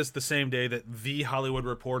recording this the same day that the Hollywood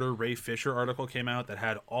Reporter Ray Fisher article came out that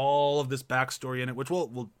had all of this backstory in it, which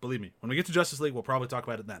we'll believe me, when we get to Justice League, we'll probably talk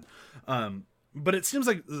about it then. But it seems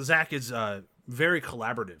like Zach is very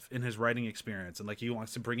collaborative in his writing experience, and like he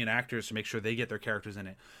wants to bring in actors to make sure they get their characters in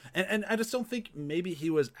it. And I just don't think maybe he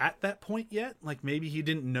was at that point yet. Like, maybe he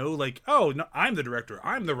didn't know, like, oh no, I'm the director,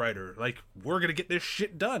 I'm the writer, like, we're gonna get this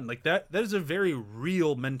shit done. Like, that is a very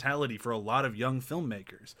real mentality for a lot of young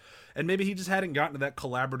filmmakers. And maybe he just hadn't gotten to that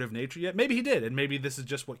collaborative nature yet. Maybe he did, and maybe this is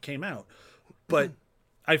just what came out. But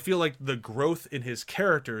I feel like the growth in his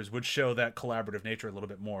characters would show that collaborative nature a little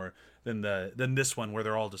bit more than this one, where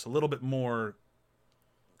they're all just a little bit more,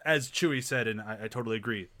 as Chewie said, and I totally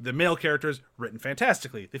agree. The male characters written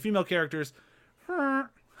fantastically. The female characters,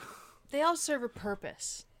 They all serve a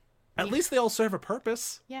purpose. at least they all serve a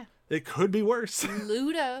purpose. Yeah. It could be worse.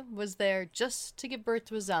 Luda was there just to give birth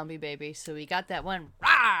to a zombie baby, so he got that one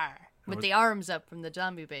rawr with the arms up from the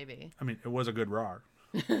zombie baby. I mean, it was a good rar.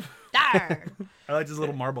 Dar! I liked his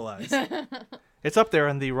little marble eyes. It's up there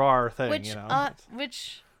in the RAR thing, Which, you know.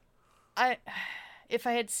 if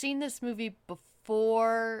I had seen this movie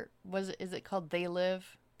before, is it called They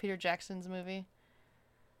Live? Peter Jackson's movie?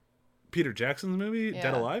 Peter Jackson's movie, Yeah.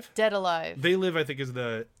 Dead Alive? Dead Alive. They Live, I think, is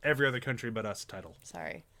the Every Other Country But Us title.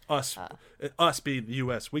 Sorry. Us being the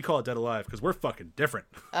U.S. We call it Dead Alive because we're fucking different.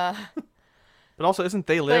 But also, isn't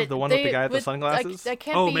They Live the one with the guy with the sunglasses? I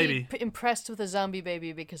can't Oh, be maybe. impressed with a zombie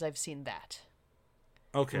baby because I've seen that.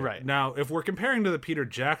 Okay. Right. Now, if we're comparing to the Peter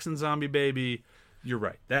Jackson zombie baby, you're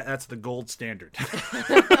right. That's the gold standard.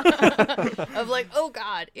 Of like, oh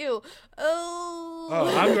god, ew,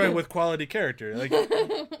 Oh, I'm going with quality character. Like,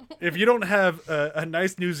 if you don't have a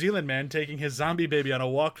nice New Zealand man taking his zombie baby on a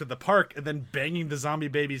walk to the park and then banging the zombie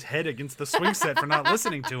baby's head against the swing set for not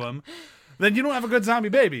listening to him, then you don't have a good zombie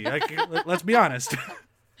baby. Like, let's be honest.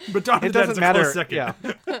 But Dawn It of the Dead doesn't is a matter. close second. Yeah,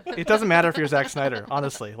 it doesn't matter if you're Zack Snyder.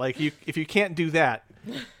 Honestly, like if you can't do that,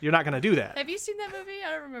 you're not going to do that. Have you seen that movie?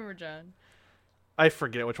 I don't remember, John. I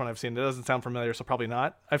forget which one I've seen. It doesn't sound familiar, so probably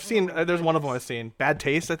not. I've seen. There's one of them I've seen. Bad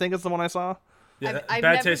Taste, I think, is the one I saw. Yeah, I've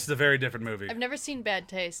Bad never- Taste is a very different movie. I've never seen Bad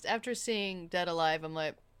Taste. After seeing Dead Alive, I'm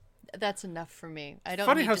like, that's enough for me. I don't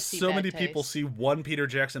Funny need how to see so Bad many Taste. people see one Peter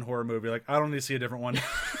Jackson horror movie, like, I don't need to see a different one.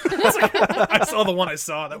 It's like, I saw the one I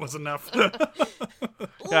saw, that was enough.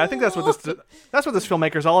 Yeah, I think that's what this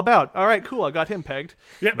filmmaker's all about. All right, cool. I got him pegged.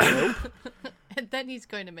 Yeah. And then he's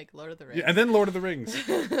going to make Lord of the Rings. Yeah, and then Lord of the Rings.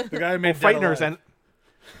 The guy who made Dead Frighteners Alive. and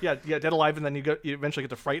yeah, Dead Alive, and then you eventually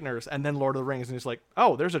get to Frighteners, and then Lord of the Rings, and it's like,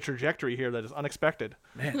 oh, there's a trajectory here that is unexpected.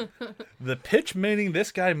 Man, the pitch meaning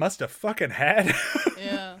this guy must have fucking had.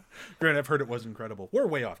 Yeah. Granted, I've heard it was incredible. We're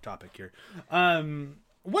way off topic here.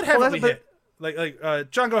 What haven't we hit? Like,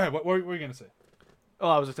 John, go ahead. What were you gonna say? Oh,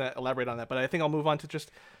 I was just going to elaborate on that, but I think I'll move on to just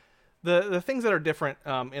the things that are different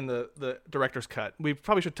in the director's cut. We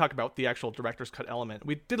probably should talk about the actual director's cut element.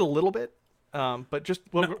 We did a little bit But just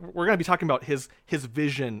we're going to be talking about his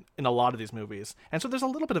vision in a lot of these movies, and so there's a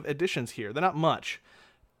little bit of additions here. They're not much,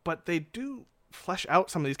 but they do flesh out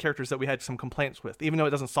some of these characters that we had some complaints with. Even though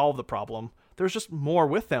it doesn't solve the problem, there's just more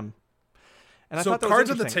with them. And I so thought that was Cards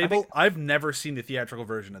on the interesting. Table, I've never seen the theatrical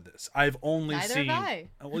version of this. I've only Neither seen. have I.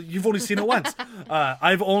 Well, you've only seen it once.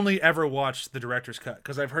 I've only ever watched the director's cut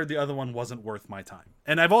because I've heard the other one wasn't worth my time.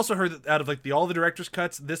 And I've also heard that out of like all the director's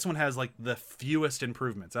cuts, this one has like the fewest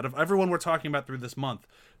improvements. Out of everyone we're talking about through this month,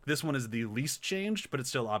 this one is the least changed, but it's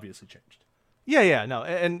still obviously changed. Yeah, no,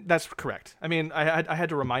 and that's correct. I mean, I had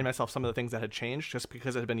to remind myself some of the things that had changed just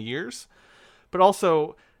because it had been years, but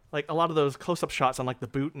also like a lot of those close-up shots on like the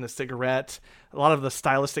boot and the cigarette, a lot of the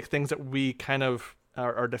stylistic things that we kind of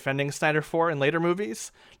are defending Snyder for in later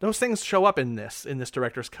movies, those things show up in this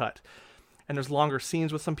director's cut. And there's longer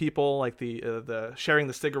scenes with some people, like the sharing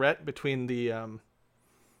the cigarette between the I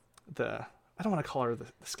don't want to call her the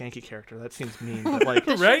skanky character. That seems mean, but like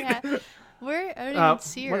Right? Where? I don't even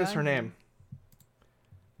see her. what is her on name?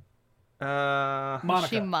 Monica. Is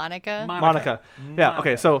she Monica? Monica. Yeah.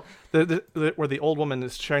 Okay. So the where the old woman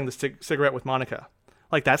is sharing the cigarette with Monica,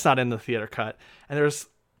 like that's not in the theater cut. And there's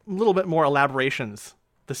a little bit more elaborations.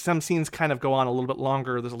 Some scenes kind of go on a little bit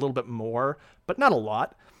longer. There's a little bit more, but not a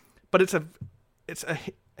lot. But it's an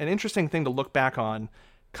interesting thing to look back on,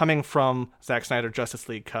 coming from Zack Snyder Justice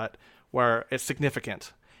League cut, where it's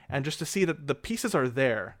significant, and just to see that the pieces are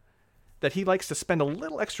there, that he likes to spend a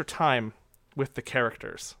little extra time with the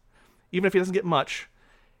characters. Even if he doesn't get much,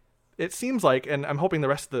 it seems like, and I'm hoping the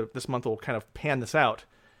rest of this month will kind of pan this out,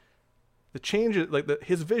 the changes, like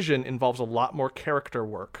his vision involves a lot more character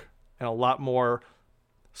work and a lot more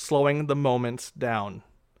slowing the moments down.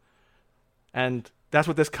 And that's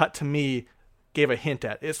what this cut to me gave a hint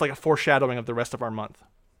at. It's like a foreshadowing of the rest of our month.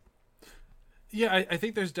 Yeah, I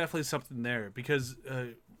think there's definitely something there because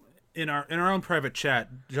in our own private chat,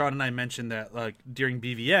 John and I mentioned that like during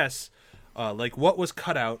BVS, like what was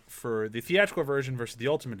cut out for the theatrical version versus the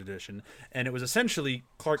Ultimate Edition, and it was essentially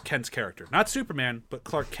Clark Kent's character, not Superman, but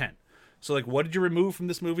Clark Kent. So like, what did you remove from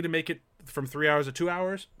this movie to make it from 3 hours to 2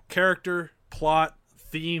 hours? Character, plot,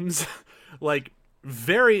 themes, like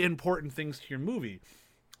very important things to your movie.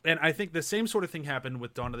 And I think the same sort of thing happened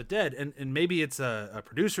with Dawn of the Dead. And maybe it's a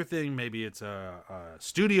producer thing, maybe it's a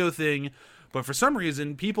studio thing, but for some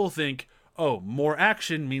reason, people think, oh, more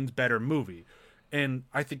action means better movie. And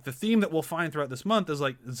I think the theme that we'll find throughout this month is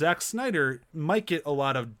like Zack Snyder might get a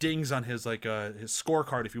lot of dings on his like his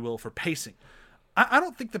scorecard, if you will, for pacing. I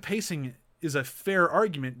don't think the pacing is a fair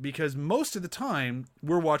argument because most of the time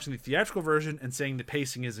we're watching the theatrical version and saying the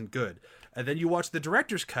pacing isn't good. And then you watch the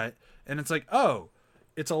director's cut and it's like, oh,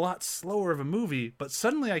 it's a lot slower of a movie, but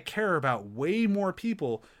suddenly I care about way more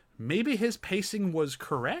people. Maybe his pacing was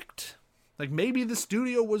correct? Like maybe the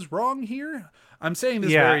studio was wrong here? I'm saying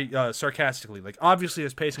this very sarcastically. Like obviously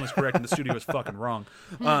his pacing was correct and the studio was fucking wrong.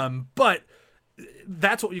 But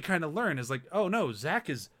that's what you kind of learn is like, oh no, Zack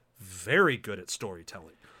is very good at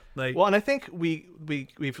storytelling. Like, well, and I think we've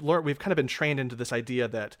learned, we've kind of been trained into this idea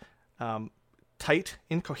that tight,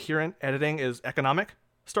 incoherent editing is economic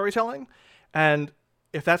storytelling, and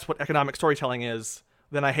if that's what economic storytelling is,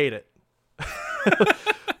 then I hate it.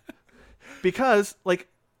 Because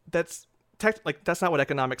that's not what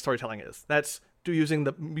economic storytelling is. That's using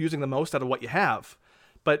the most out of what you have.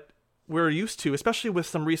 But we're used to, especially with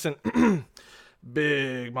some recent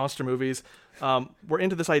big monster movies, we're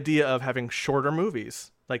into this idea of having shorter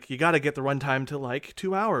movies. Like you got to get the runtime to like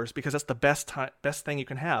 2 hours because that's the best thing you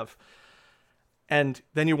can have. And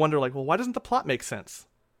then you wonder like, well, why doesn't the plot make sense?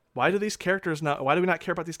 Why do we not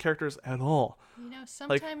care about these characters at all? You know,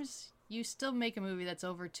 sometimes you still make a movie that's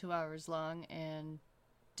over 2 hours long and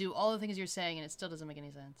do all the things you're saying and it still doesn't make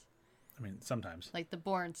any sense. I mean, sometimes. Like the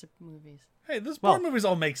Bourne movies. Hey, those Bourne movies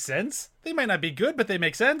all make sense. They might not be good, but they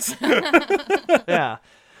make sense. Yeah.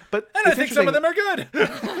 And I think some of them are good.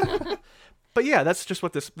 But yeah, that's just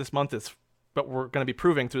what this month is. What we're going to be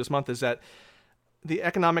proving through this month is that the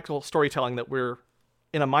economical storytelling that we're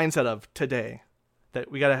in a mindset of today,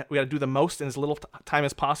 that we gotta do the most in as little time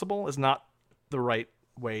as possible, is not the right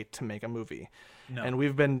way to make a movie. No. And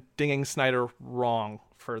we've been dinging Snyder wrong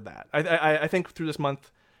for that. I think through this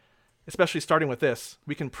month, especially starting with this,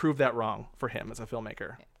 we can prove that wrong for him as a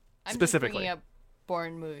filmmaker. I'm specifically just bringing up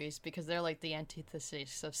Bourne movies because they're like the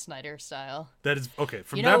antithesis of Snyder style. That is okay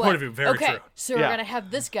from that point of view. Very true. So we're gonna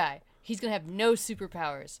have this guy. He's gonna have no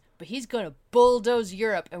superpowers, but he's gonna bulldoze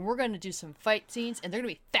Europe, and we're gonna do some fight scenes, and they're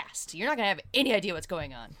gonna be fast. You're not gonna have any idea what's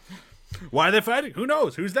going on. Why are they fighting? Who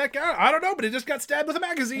knows? Who's that guy? I don't know, but he just got stabbed with a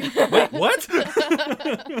magazine. Wait, what?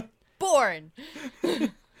 Bourne.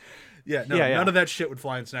 Yeah, no, Yeah. none of that shit would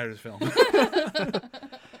fly in Snyder's film.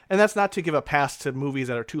 And that's not to give a pass to movies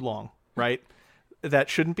that are too long, right? That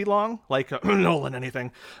shouldn't be long, like Nolan,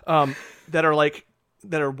 anything, that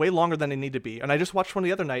are way longer than they need to be. And I just watched one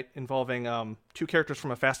the other night involving two characters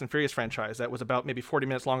from a Fast and Furious franchise that was about maybe 40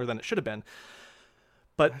 minutes longer than it should have been.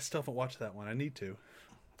 But I still haven't watched that one. I need to.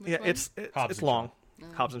 yeah, one? it's Hobbs it's and long.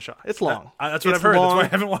 Hobbs and Shaw. It's long. That's what It's I've heard. long. That's why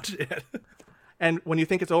I haven't watched it yet. And when you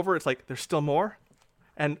think it's over, it's like there's still more.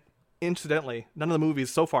 And incidentally, none of the movies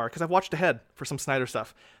so far, because I've watched ahead for some Snyder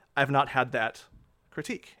stuff, I've not had that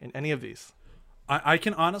critique in any of these. I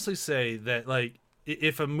can honestly say that, like,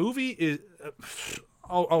 if a movie is,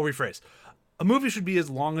 I'll rephrase, a movie should be as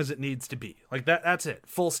long as it needs to be. Like that's it,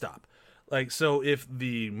 full stop. Like, so if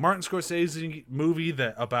the Martin Scorsese movie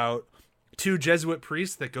that about two Jesuit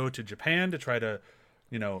priests that go to Japan to try to,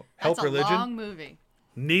 help That's a religion long movie.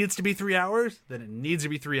 needs to be 3 hours, then it needs to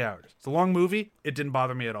be 3 hours. It's a long movie. It didn't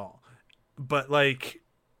bother me at all. But like,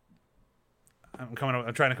 I'm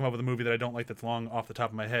trying to come up with a movie that I don't like that's long off the top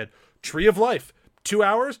of my head. Tree of Life, 2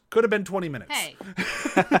 hours, could have been 20 minutes. Hey.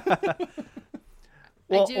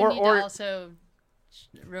 Well, I do need to also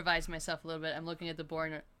revise myself a little bit. I'm looking at the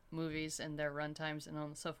Bourne movies and their run times,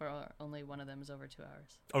 and so far only one of them is over 2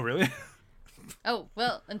 hours. Oh, really? Oh,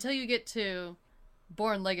 well, until you get to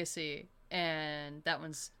Bourne Legacy, and that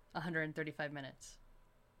one's 135 minutes.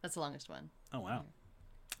 That's the longest one. Oh, wow.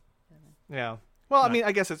 Yeah. Well, I mean,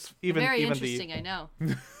 I guess it's Very even interesting, I know.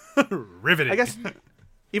 Riveting. I guess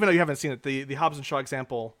even though you haven't seen it, the Hobbs and Shaw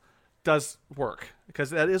example does work because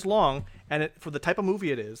that is long, and for the type of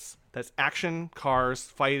movie it is, that's action, cars,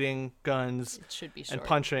 fighting, guns, It should be short. and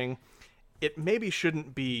punching. It maybe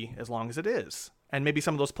shouldn't be as long as it is, and maybe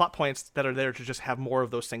some of those plot points that are there to just have more of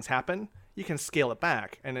those things happen, you can scale it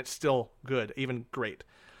back, and it's still good, even great.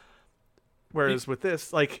 Whereas with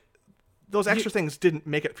this, like, those extra things didn't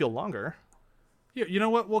make it feel longer. Here, you know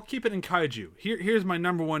what? We'll keep it in kaiju. Here's my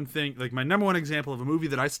number one thing, like my number one example of a movie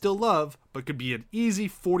that I still love, but could be an easy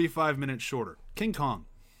 45 minutes shorter. King Kong.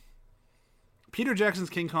 Peter Jackson's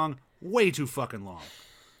King Kong, way too fucking long.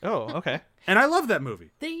 Oh, okay. And I love that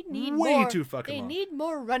movie. They need way more. too fucking They long. need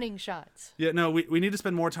more running shots. Yeah, no, we need to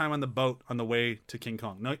spend more time on the boat on the way to King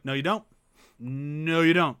Kong. No, you don't. No,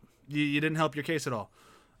 you don't. You didn't help your case at all.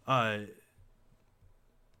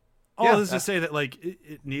 All this is to say that, like,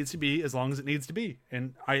 it needs to be as long as it needs to be.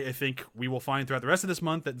 And I think we will find throughout the rest of this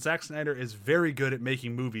month that Zack Snyder is very good at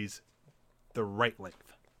making movies the right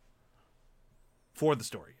length. For the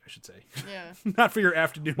story, I should say. Yeah. Not for your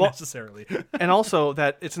afternoon necessarily. And also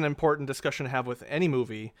that it's an important discussion to have with any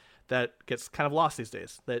movie that gets kind of lost these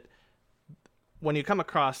days. That when you come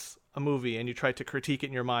across a movie and you try to critique it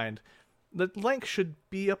in your mind, the length should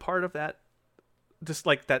be a part of that, just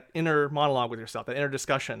like that inner monologue with yourself, that inner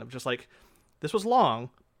discussion of just like, this was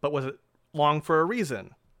long, but was it long for a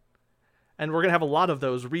reason? And we're going to have a lot of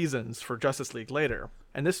those reasons for Justice League later.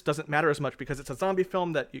 And this doesn't matter as much because it's a zombie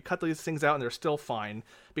film that you cut these things out and they're still fine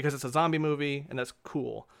because it's a zombie movie and that's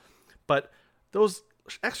cool. But those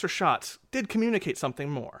extra shots did communicate something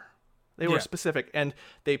more. They were specific and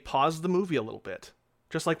they paused the movie a little bit.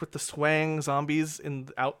 Just like with the swaying zombies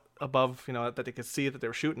out above, that they could see that they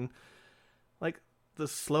were shooting. Like the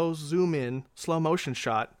slow zoom in, slow motion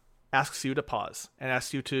shot asks you to pause and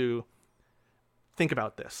asks you to think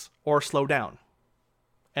about this or slow down.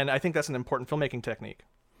 And I think that's an important filmmaking technique.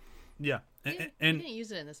 Yeah. He didn't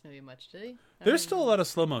use it in this movie much, did he? There's still a lot of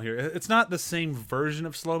slow-mo here. It's not the same version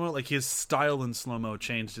of slow-mo. Like, his style in slow-mo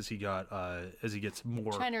changed as he gets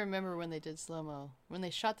more. I'm trying to remember when they did slow-mo. When they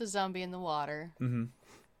shot the zombie in the water. Mm-hmm.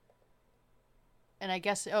 And I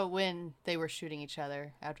guess, when they were shooting each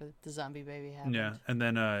other after the zombie baby happened. Yeah, and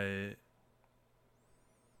then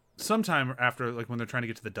sometime after, like, when they're trying to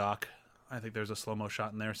get to the dock, I think there's a slow-mo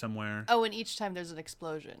shot in there somewhere. Oh, and each time there's an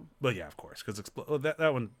explosion. Well, yeah, of course, because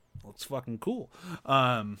that one looks fucking cool.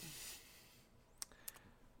 That's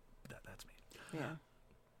me. Yeah.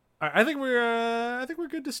 All right, I think we're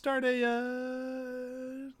good to start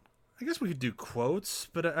a. I guess we could do quotes,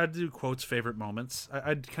 but I'd do quotes favorite moments.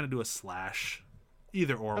 I'd kind of do a slash.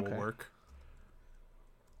 Either or will work.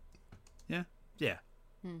 Yeah.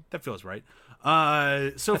 That feels right.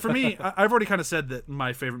 So for me, I've already kind of said that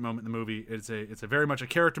my favorite moment in the movie it's a very much a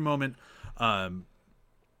character moment.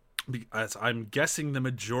 As I'm guessing the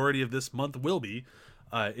majority of this month will be.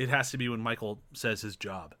 It has to be when Michael says his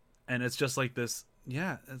job, and it's just like this.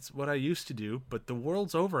 Yeah, that's what I used to do, but the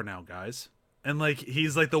world's over now, guys. And like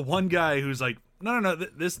he's like the one guy who's like, no,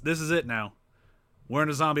 this is it now. We're in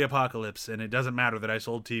a zombie apocalypse, and it doesn't matter that I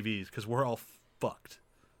sold TVs because we're all fucked.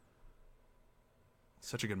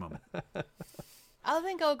 Such a good moment. I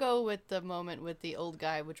think I'll go with the moment with the old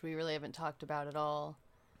guy, which we really haven't talked about at all.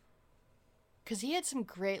 Because he had some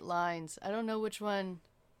great lines. I don't know which one.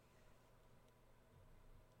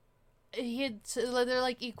 They're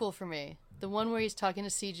like equal for me. The one where he's talking to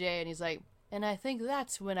CJ and he's like, and I think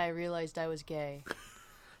that's when I realized I was gay.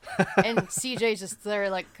 And CJ's just there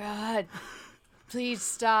like, God, please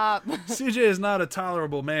stop. CJ is not a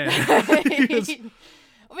tolerable man.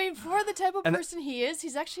 I mean, for the type of person he is,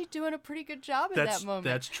 he's actually doing a pretty good job in that moment.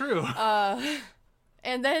 That's true.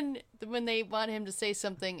 And then when they want him to say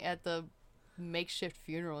something at the makeshift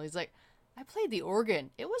funeral, he's like, I played the organ.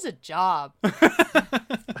 It was a job. Pretty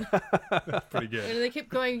good. And they kept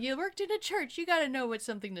going, you worked in a church. You got to know what's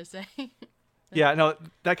something to say. Yeah, no,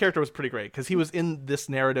 that character was pretty great because he was in this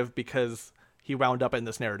narrative because he wound up in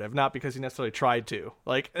this narrative, not because he necessarily tried to.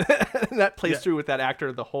 Like, that plays through with that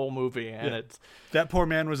actor the whole movie, and it's... That poor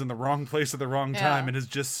man was in the wrong place at the wrong time and is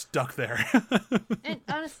just stuck there. And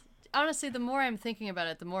honestly, the more I'm thinking about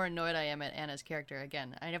it, the more annoyed I am at Anna's character.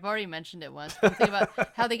 Again, I've already mentioned it once. I'm thinking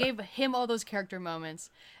about how they gave him all those character moments.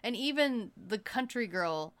 And even the country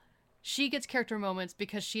girl, she gets character moments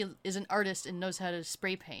because she is an artist and knows how to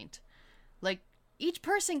spray paint. Like, each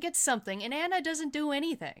person gets something, and Anna doesn't do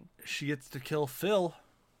anything. She gets to kill Phil.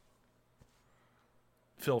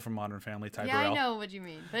 Phil from Modern Family, Ty Yeah, Burrell. I know what you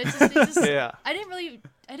mean. But it's just Yeah. I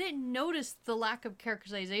didn't notice the lack of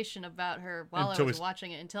characterization about her while Until I was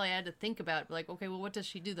watching it until I had to think about it. Like, okay, well, what does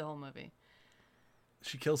she do the whole movie?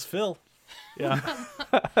 She kills Phil. Yeah.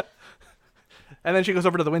 And then she goes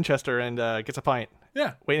over to the Winchester and gets a pint.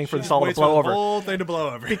 Yeah. Waiting for She this all to waits blow for the over. whole thing to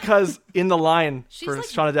blow over. Because in the line She's for like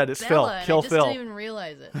Shaun of the Dead, it's Bella, Phil. and Kill I just Phil. didn't even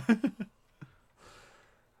realize it.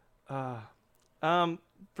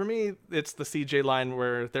 For me, it's the CJ line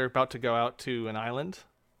where they're about to go out to an island.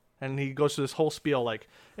 And he goes through this whole spiel like,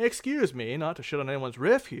 excuse me, not to shit on anyone's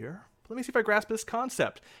riff here. But let me see if I grasp this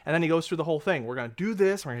concept. And then he goes through the whole thing. We're going to do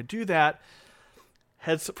this. We're going to do that.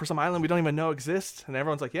 Heads for some island we don't even know exists. And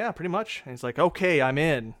everyone's like, yeah, pretty much. And he's like, okay, I'm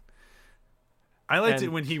in. I liked And- it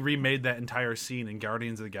when he remade that entire scene in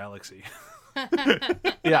Guardians of the Galaxy.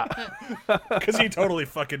 Yeah. Because he totally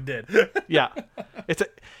fucking did. Yeah.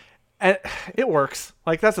 And it works.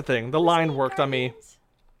 Like, that's the thing. The line worked on me.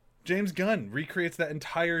 James Gunn recreates that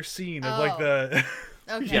entire scene of Oh. like the...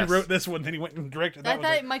 Okay. He wrote this one, then he went and directed that I one.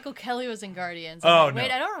 thought Michael Kelly was in Guardians. Oh, Wait,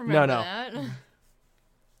 no. I don't remember No. that.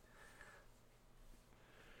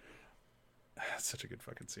 That's such a good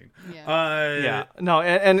fucking scene. Yeah. Yeah. No,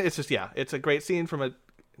 and it's just, yeah, it's a great scene from a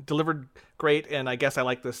delivered great, and I guess I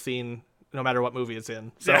like this scene no matter what movie it's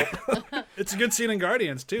in. So, It's a good scene in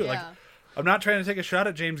Guardians, too. Like, Yeah. I'm not trying to take a shot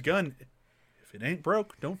at James Gunn. If it ain't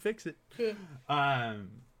broke, don't fix it.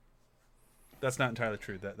 That's not entirely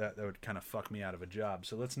true. That would kind of fuck me out of a job.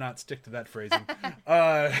 So let's not stick to that phrasing.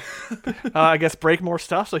 I guess break more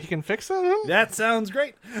stuff so he can fix it. That sounds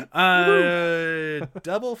great.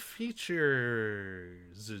 Double feature.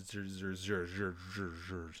 Is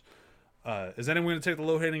anyone going to take the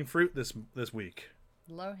low-hanging fruit this week?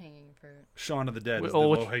 Low hanging fruit. Shaun of the Dead is the Oh,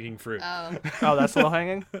 which- low-hanging fruit. Oh. Oh, that's low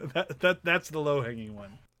hanging. That's the low-hanging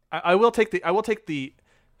one. I will take the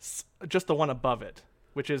just the one above it,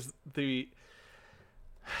 which is the,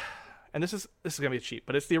 and this is gonna be cheap,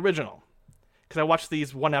 but it's the original, because I watched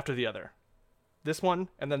these one after the other, this one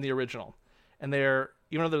and then the original, and they're,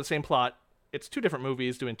 even though they're the same plot, it's two different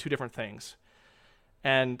movies doing two different things,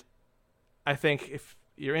 and I think if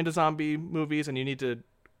you're into zombie movies and you need to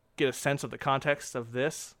get a sense of the context of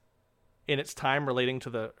this in its time relating to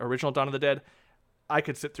the original Dawn of the Dead, I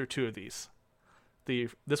could sit through two of these.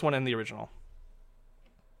 This one and the original.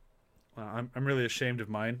 Well, I'm really ashamed of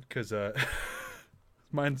mine because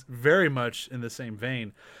mine's very much in the same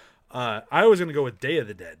vein. I was going to go with Day of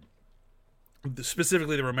the Dead.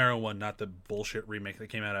 Specifically the Romero one, not the bullshit remake that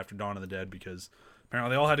came out after Dawn of the Dead, because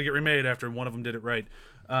apparently they all had to get remade after one of them did it right.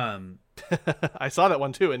 I saw that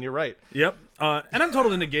one too, and you're right. Yep. And I'm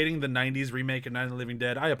totally negating the 90s remake of Night of the Living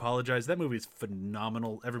Dead. I apologize. That movie is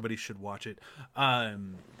phenomenal. Everybody should watch it.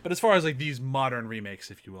 But as far as like these modern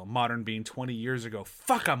remakes, if you will, modern being 20 years ago,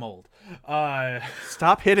 fuck, I'm old.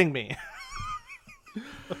 Stop hitting me.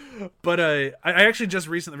 But I actually just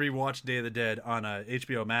recently rewatched Day of the Dead on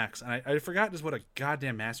HBO Max, and I forgot just what a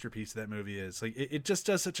goddamn masterpiece that movie is. Like it just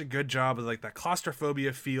does such a good job of like that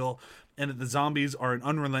claustrophobia feel, and that the zombies are an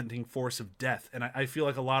unrelenting force of death. And I feel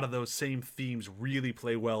like a lot of those same themes really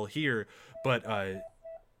play well here, but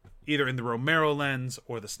either in the Romero lens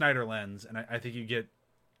or the Snyder lens. And I think you get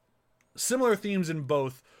similar themes in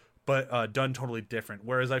both, but done totally different.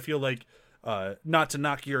 Whereas I feel like not to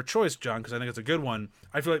knock your choice, John, because I think it's a good one.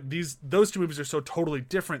 I feel like those two movies are so totally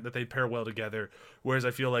different that they pair well together. Whereas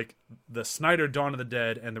I feel like the Snyder Dawn of the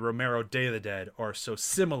Dead and the Romero Day of the Dead are so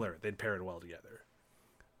similar they'd pair it well together.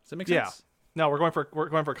 Does that make sense? No, we're going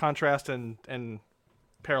for contrast and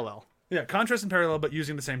parallel. Yeah, contrast and parallel, but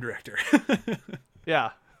using the same director.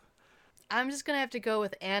 Yeah. I'm just gonna have to go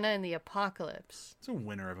with Anna and the Apocalypse. It's a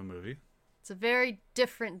winner of a movie. It's a very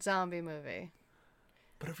different zombie movie.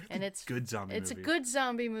 But a really And it's good zombie movie. It's a good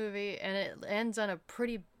zombie movie, and it ends on a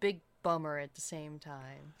pretty big bummer at the same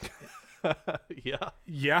time. Yeah.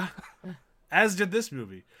 Yeah. As did this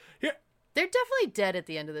movie. Yeah, They're definitely dead at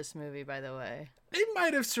the end of this movie, by the way. they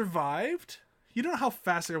might have survived. You don't know how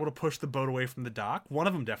fast they were able to push the boat away from the dock. One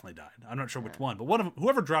of them definitely died. I'm not sure which one, but one of them,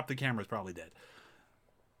 whoever dropped the camera is probably dead.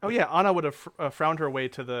 Oh yeah, Anna would have found her way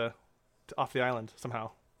off the island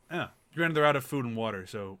somehow. Yeah. Granted, they're out of food and water,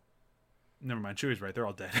 so never mind. Chewie's right. They're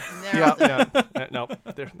all dead. Yeah. No,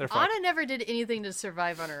 they're fine. Anna never did anything to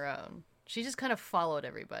survive on her own. She just kind of followed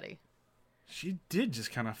everybody. She did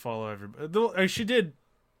just kind of follow everybody. Though, she did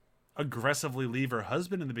aggressively leave her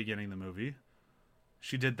husband in the beginning of the movie.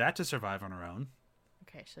 She did that to survive on her own.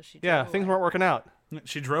 Okay, so she Yeah, drove things away. weren't working out.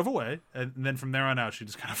 She drove away, and then from there on out, she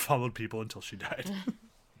just kind of followed people until she died.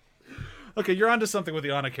 Okay, you're onto something with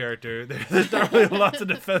the Anna character. There's not really a lot to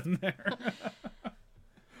defend there.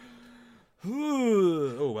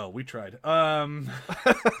 Ooh, oh well, we tried. But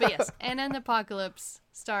yes, Anna and the Apocalypse,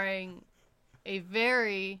 starring a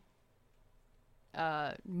very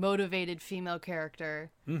motivated female character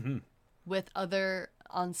with other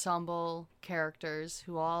ensemble characters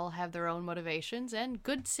who all have their own motivations and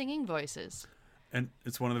good singing voices. And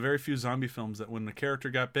it's one of the very few zombie films that when the character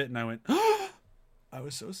got bitten, I went, I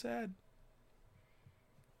was so sad.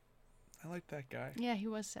 I like that guy. Yeah, he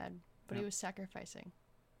was sad, but he Yep. was sacrificing.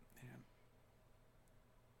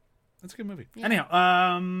 That's a good movie. Yeah. Anyhow,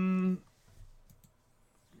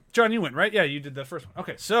 John, you went, right? Yeah, you did the first one.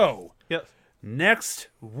 Okay, so Yes. next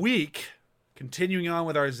week, continuing on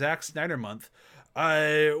with our Zack Snyder month,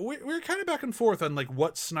 we're kind of back and forth on like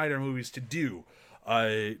what Snyder movies to do.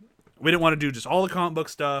 We didn't want to do just all the comic book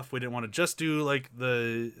stuff. We didn't want to just do like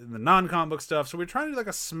the non-comic book stuff. So we're trying to do like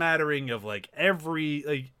a smattering of like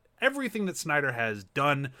everything that Snyder has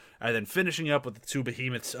done, and then finishing up with the two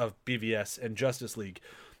behemoths of BVS and Justice League.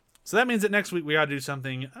 So that means that next week we got to do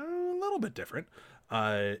something a little bit different.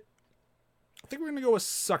 I think we're going to go with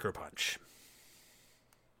Sucker Punch.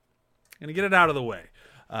 Going to get it out of the way.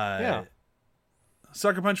 Yeah.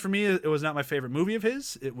 Sucker Punch for me, it was not my favorite movie of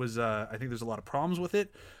his. It was, I think there's a lot of problems with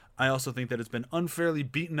it. I also think that it's been unfairly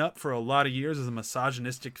beaten up for a lot of years as a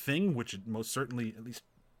misogynistic thing, which it most certainly, at least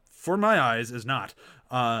for my eyes, is not.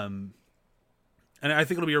 And I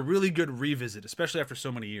think it'll be a really good revisit, especially after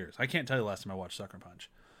so many years. I can't tell you the last time I watched Sucker Punch.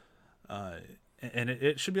 And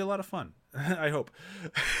it should be a lot of fun. I hope.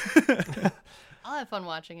 I'll have fun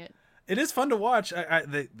watching it. It is fun to watch.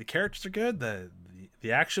 The characters are good.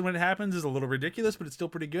 The action when it happens is a little ridiculous, but it's still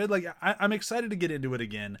pretty good. Like I'm excited to get into it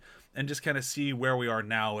again and just kind of see where we are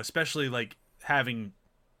now, especially like having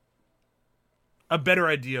a better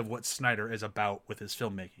idea of what Snyder is about with his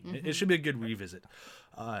filmmaking. Mm-hmm. It should be a good revisit.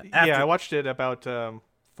 Yeah, I watched it about 4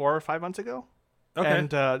 or 5 months ago. Okay.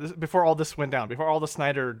 And before all this went down, before all the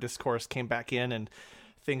Snyder discourse came back in and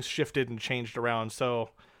things shifted and changed around. So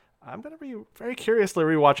I'm going to be very curiously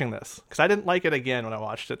rewatching this because I didn't like it again when I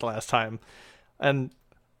watched it the last time. And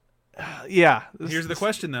yeah. Here's the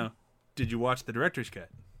question, though. Did you watch the director's cut?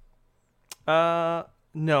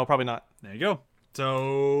 No, probably not. There you go.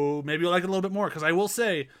 So maybe you'll like it a little bit more, because I will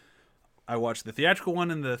say I watched the theatrical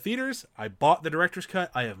one in the theaters. I bought the director's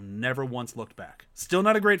cut. I have never once looked back. Still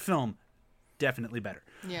not a great film. Definitely better.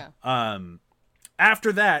 Yeah.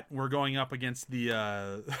 After that, we're going up against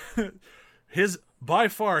the by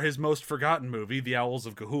far his most forgotten movie, The Owls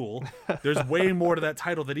of Ga'Hoole. There's way more to that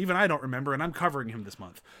title that even I don't remember, and I'm covering him this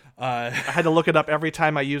month. I had to look it up every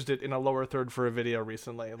time I used it in a lower third for a video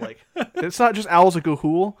recently. Like, it's not just Owls of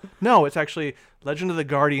Ga'Hoole. No, it's actually Legend of the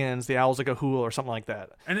Guardians, The Owls of Ga'Hoole, or something like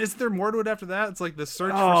that. And is there more to it after that? It's like the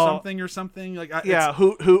search for something or something. Like Yeah,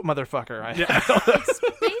 hoot motherfucker. It's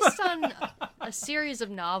based on a series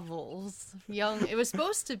of novels. It was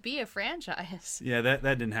supposed to be a franchise. Yeah, that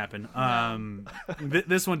didn't happen.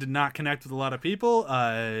 This one did not connect with a lot of people,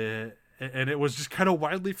 and it was just kind of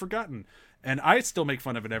widely forgotten. And I still make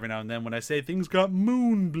fun of it every now and then when I say things got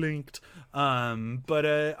moon blinked. But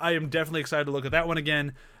I am definitely excited to look at that one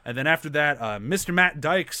again. And then after that, Mr. Matt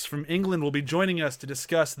Dykes from England will be joining us to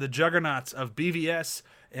discuss the juggernauts of BVS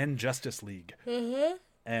and Justice League.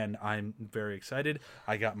 and I'm very excited.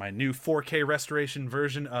 I got my new 4K restoration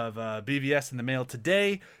version of BVS in the mail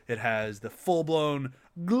today. It has the full-blown,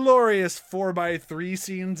 glorious 4x3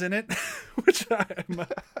 scenes in it, which I'm...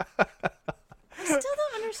 I still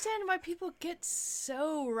don't understand why people get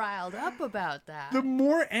so riled up about that. The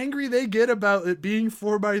more angry they get about it being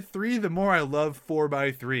 4x3, the more I love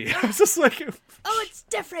 4x3. I was just like... Oh, it's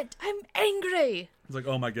different. I'm angry. It's like,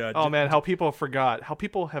 oh my god. Oh man, how people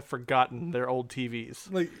have forgotten their old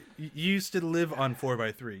TVs. Like, you used to live on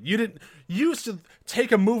 4x3. You used to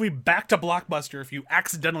take a movie back to Blockbuster if you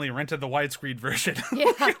accidentally rented the widescreen version.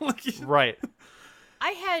 Yeah. Right.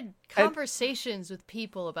 I had conversations with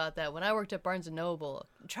people about that when I worked at Barnes & Noble,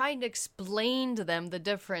 trying to explain to them the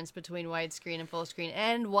difference between widescreen and full screen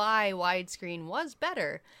and why widescreen was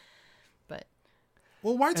better. But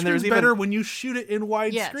well, widescreen's better when you shoot it in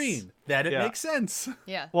widescreen. Yes. That it makes sense.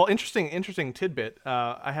 Yeah. Well, interesting tidbit.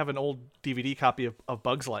 I have an old DVD copy of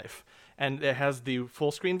Bug's Life, and it has the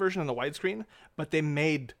full screen version and the widescreen, but they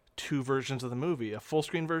made two versions of the movie, a full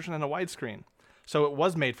screen version and a widescreen. So it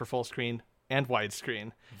was made for full screen and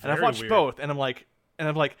widescreen. And I've watched both, and I'm like,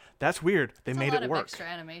 that's weird. They made it work. A lot of extra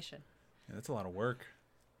animation. Yeah, that's a lot of work.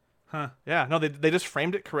 Huh. Yeah, no, they just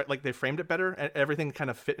framed it correct. Like, they framed it better, and everything kind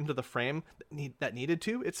of fit into the frame that needed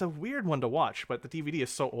to. It's a weird one to watch, but the DVD is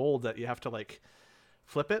so old that you have to, like,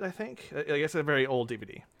 flip it, I think. I guess it's a very old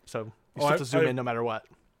DVD, so you still have to zoom in no matter what.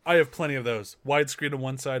 I have plenty of those. Widescreen on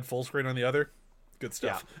one side, full screen on the other. Good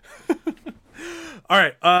stuff. Yeah. All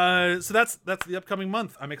right, so that's the upcoming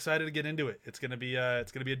month. I'm excited to get into it. It's gonna be a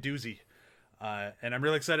doozy, and I'm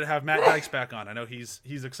really excited to have Matt Dykes back on. I know he's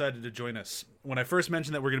excited to join us. When I first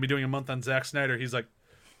mentioned that we're gonna be doing a month on Zack Snyder, he's like,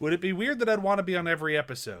 "Would it be weird that I'd want to be on every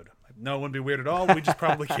episode?" No, it wouldn't be weird at all. We just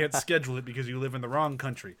probably can't schedule it because you live in the wrong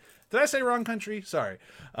country. Did I say wrong country? Sorry.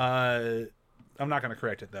 I'm not gonna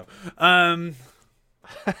correct it though.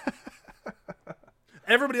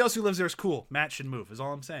 Everybody else who lives there is cool. Matt should move, is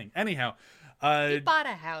all I'm saying. Anyhow. He bought a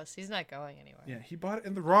house. He's not going anywhere. Yeah, he bought it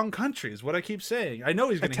in the wrong country, is what I keep saying. I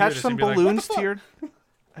know he's going to hear this some and be balloons like, what the fuck?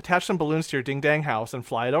 Attach some balloons to your ding dang house and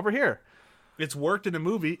fly it over here. It's worked in a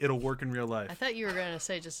movie. It'll work in real life. I thought you were going to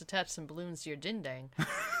say just attach some balloons to your ding-dang.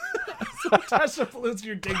 So attach some balloons to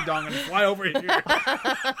your ding-dong and fly over here.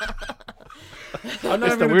 I'm not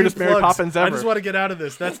it's the weirdest Mary Poppins ever. I just want to get out of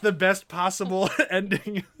this. That's the best possible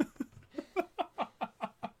ending.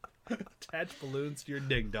 Attach balloons to your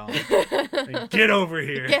ding-dong. And get over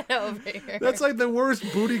here. Get over here. That's like the worst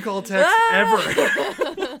booty call text ever.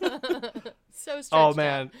 So stretched Oh,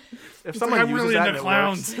 man. If someone like, I'm uses really that, into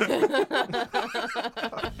clowns.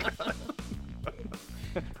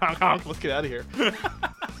 Let's get out of here.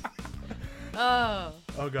 Oh.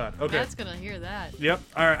 Oh, God. Okay. That's going to hear that. Yep.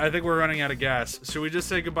 All right. I think we're running out of gas. Should we just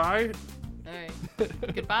say goodbye? All right.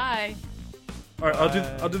 Goodbye. All right.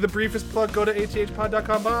 I'll do the briefest plug. Go to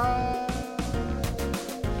athpod.com. Bye.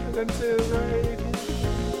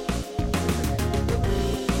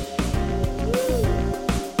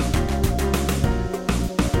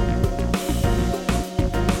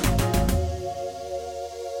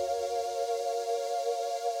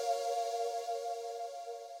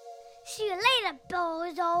 See you later,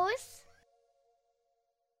 bozos.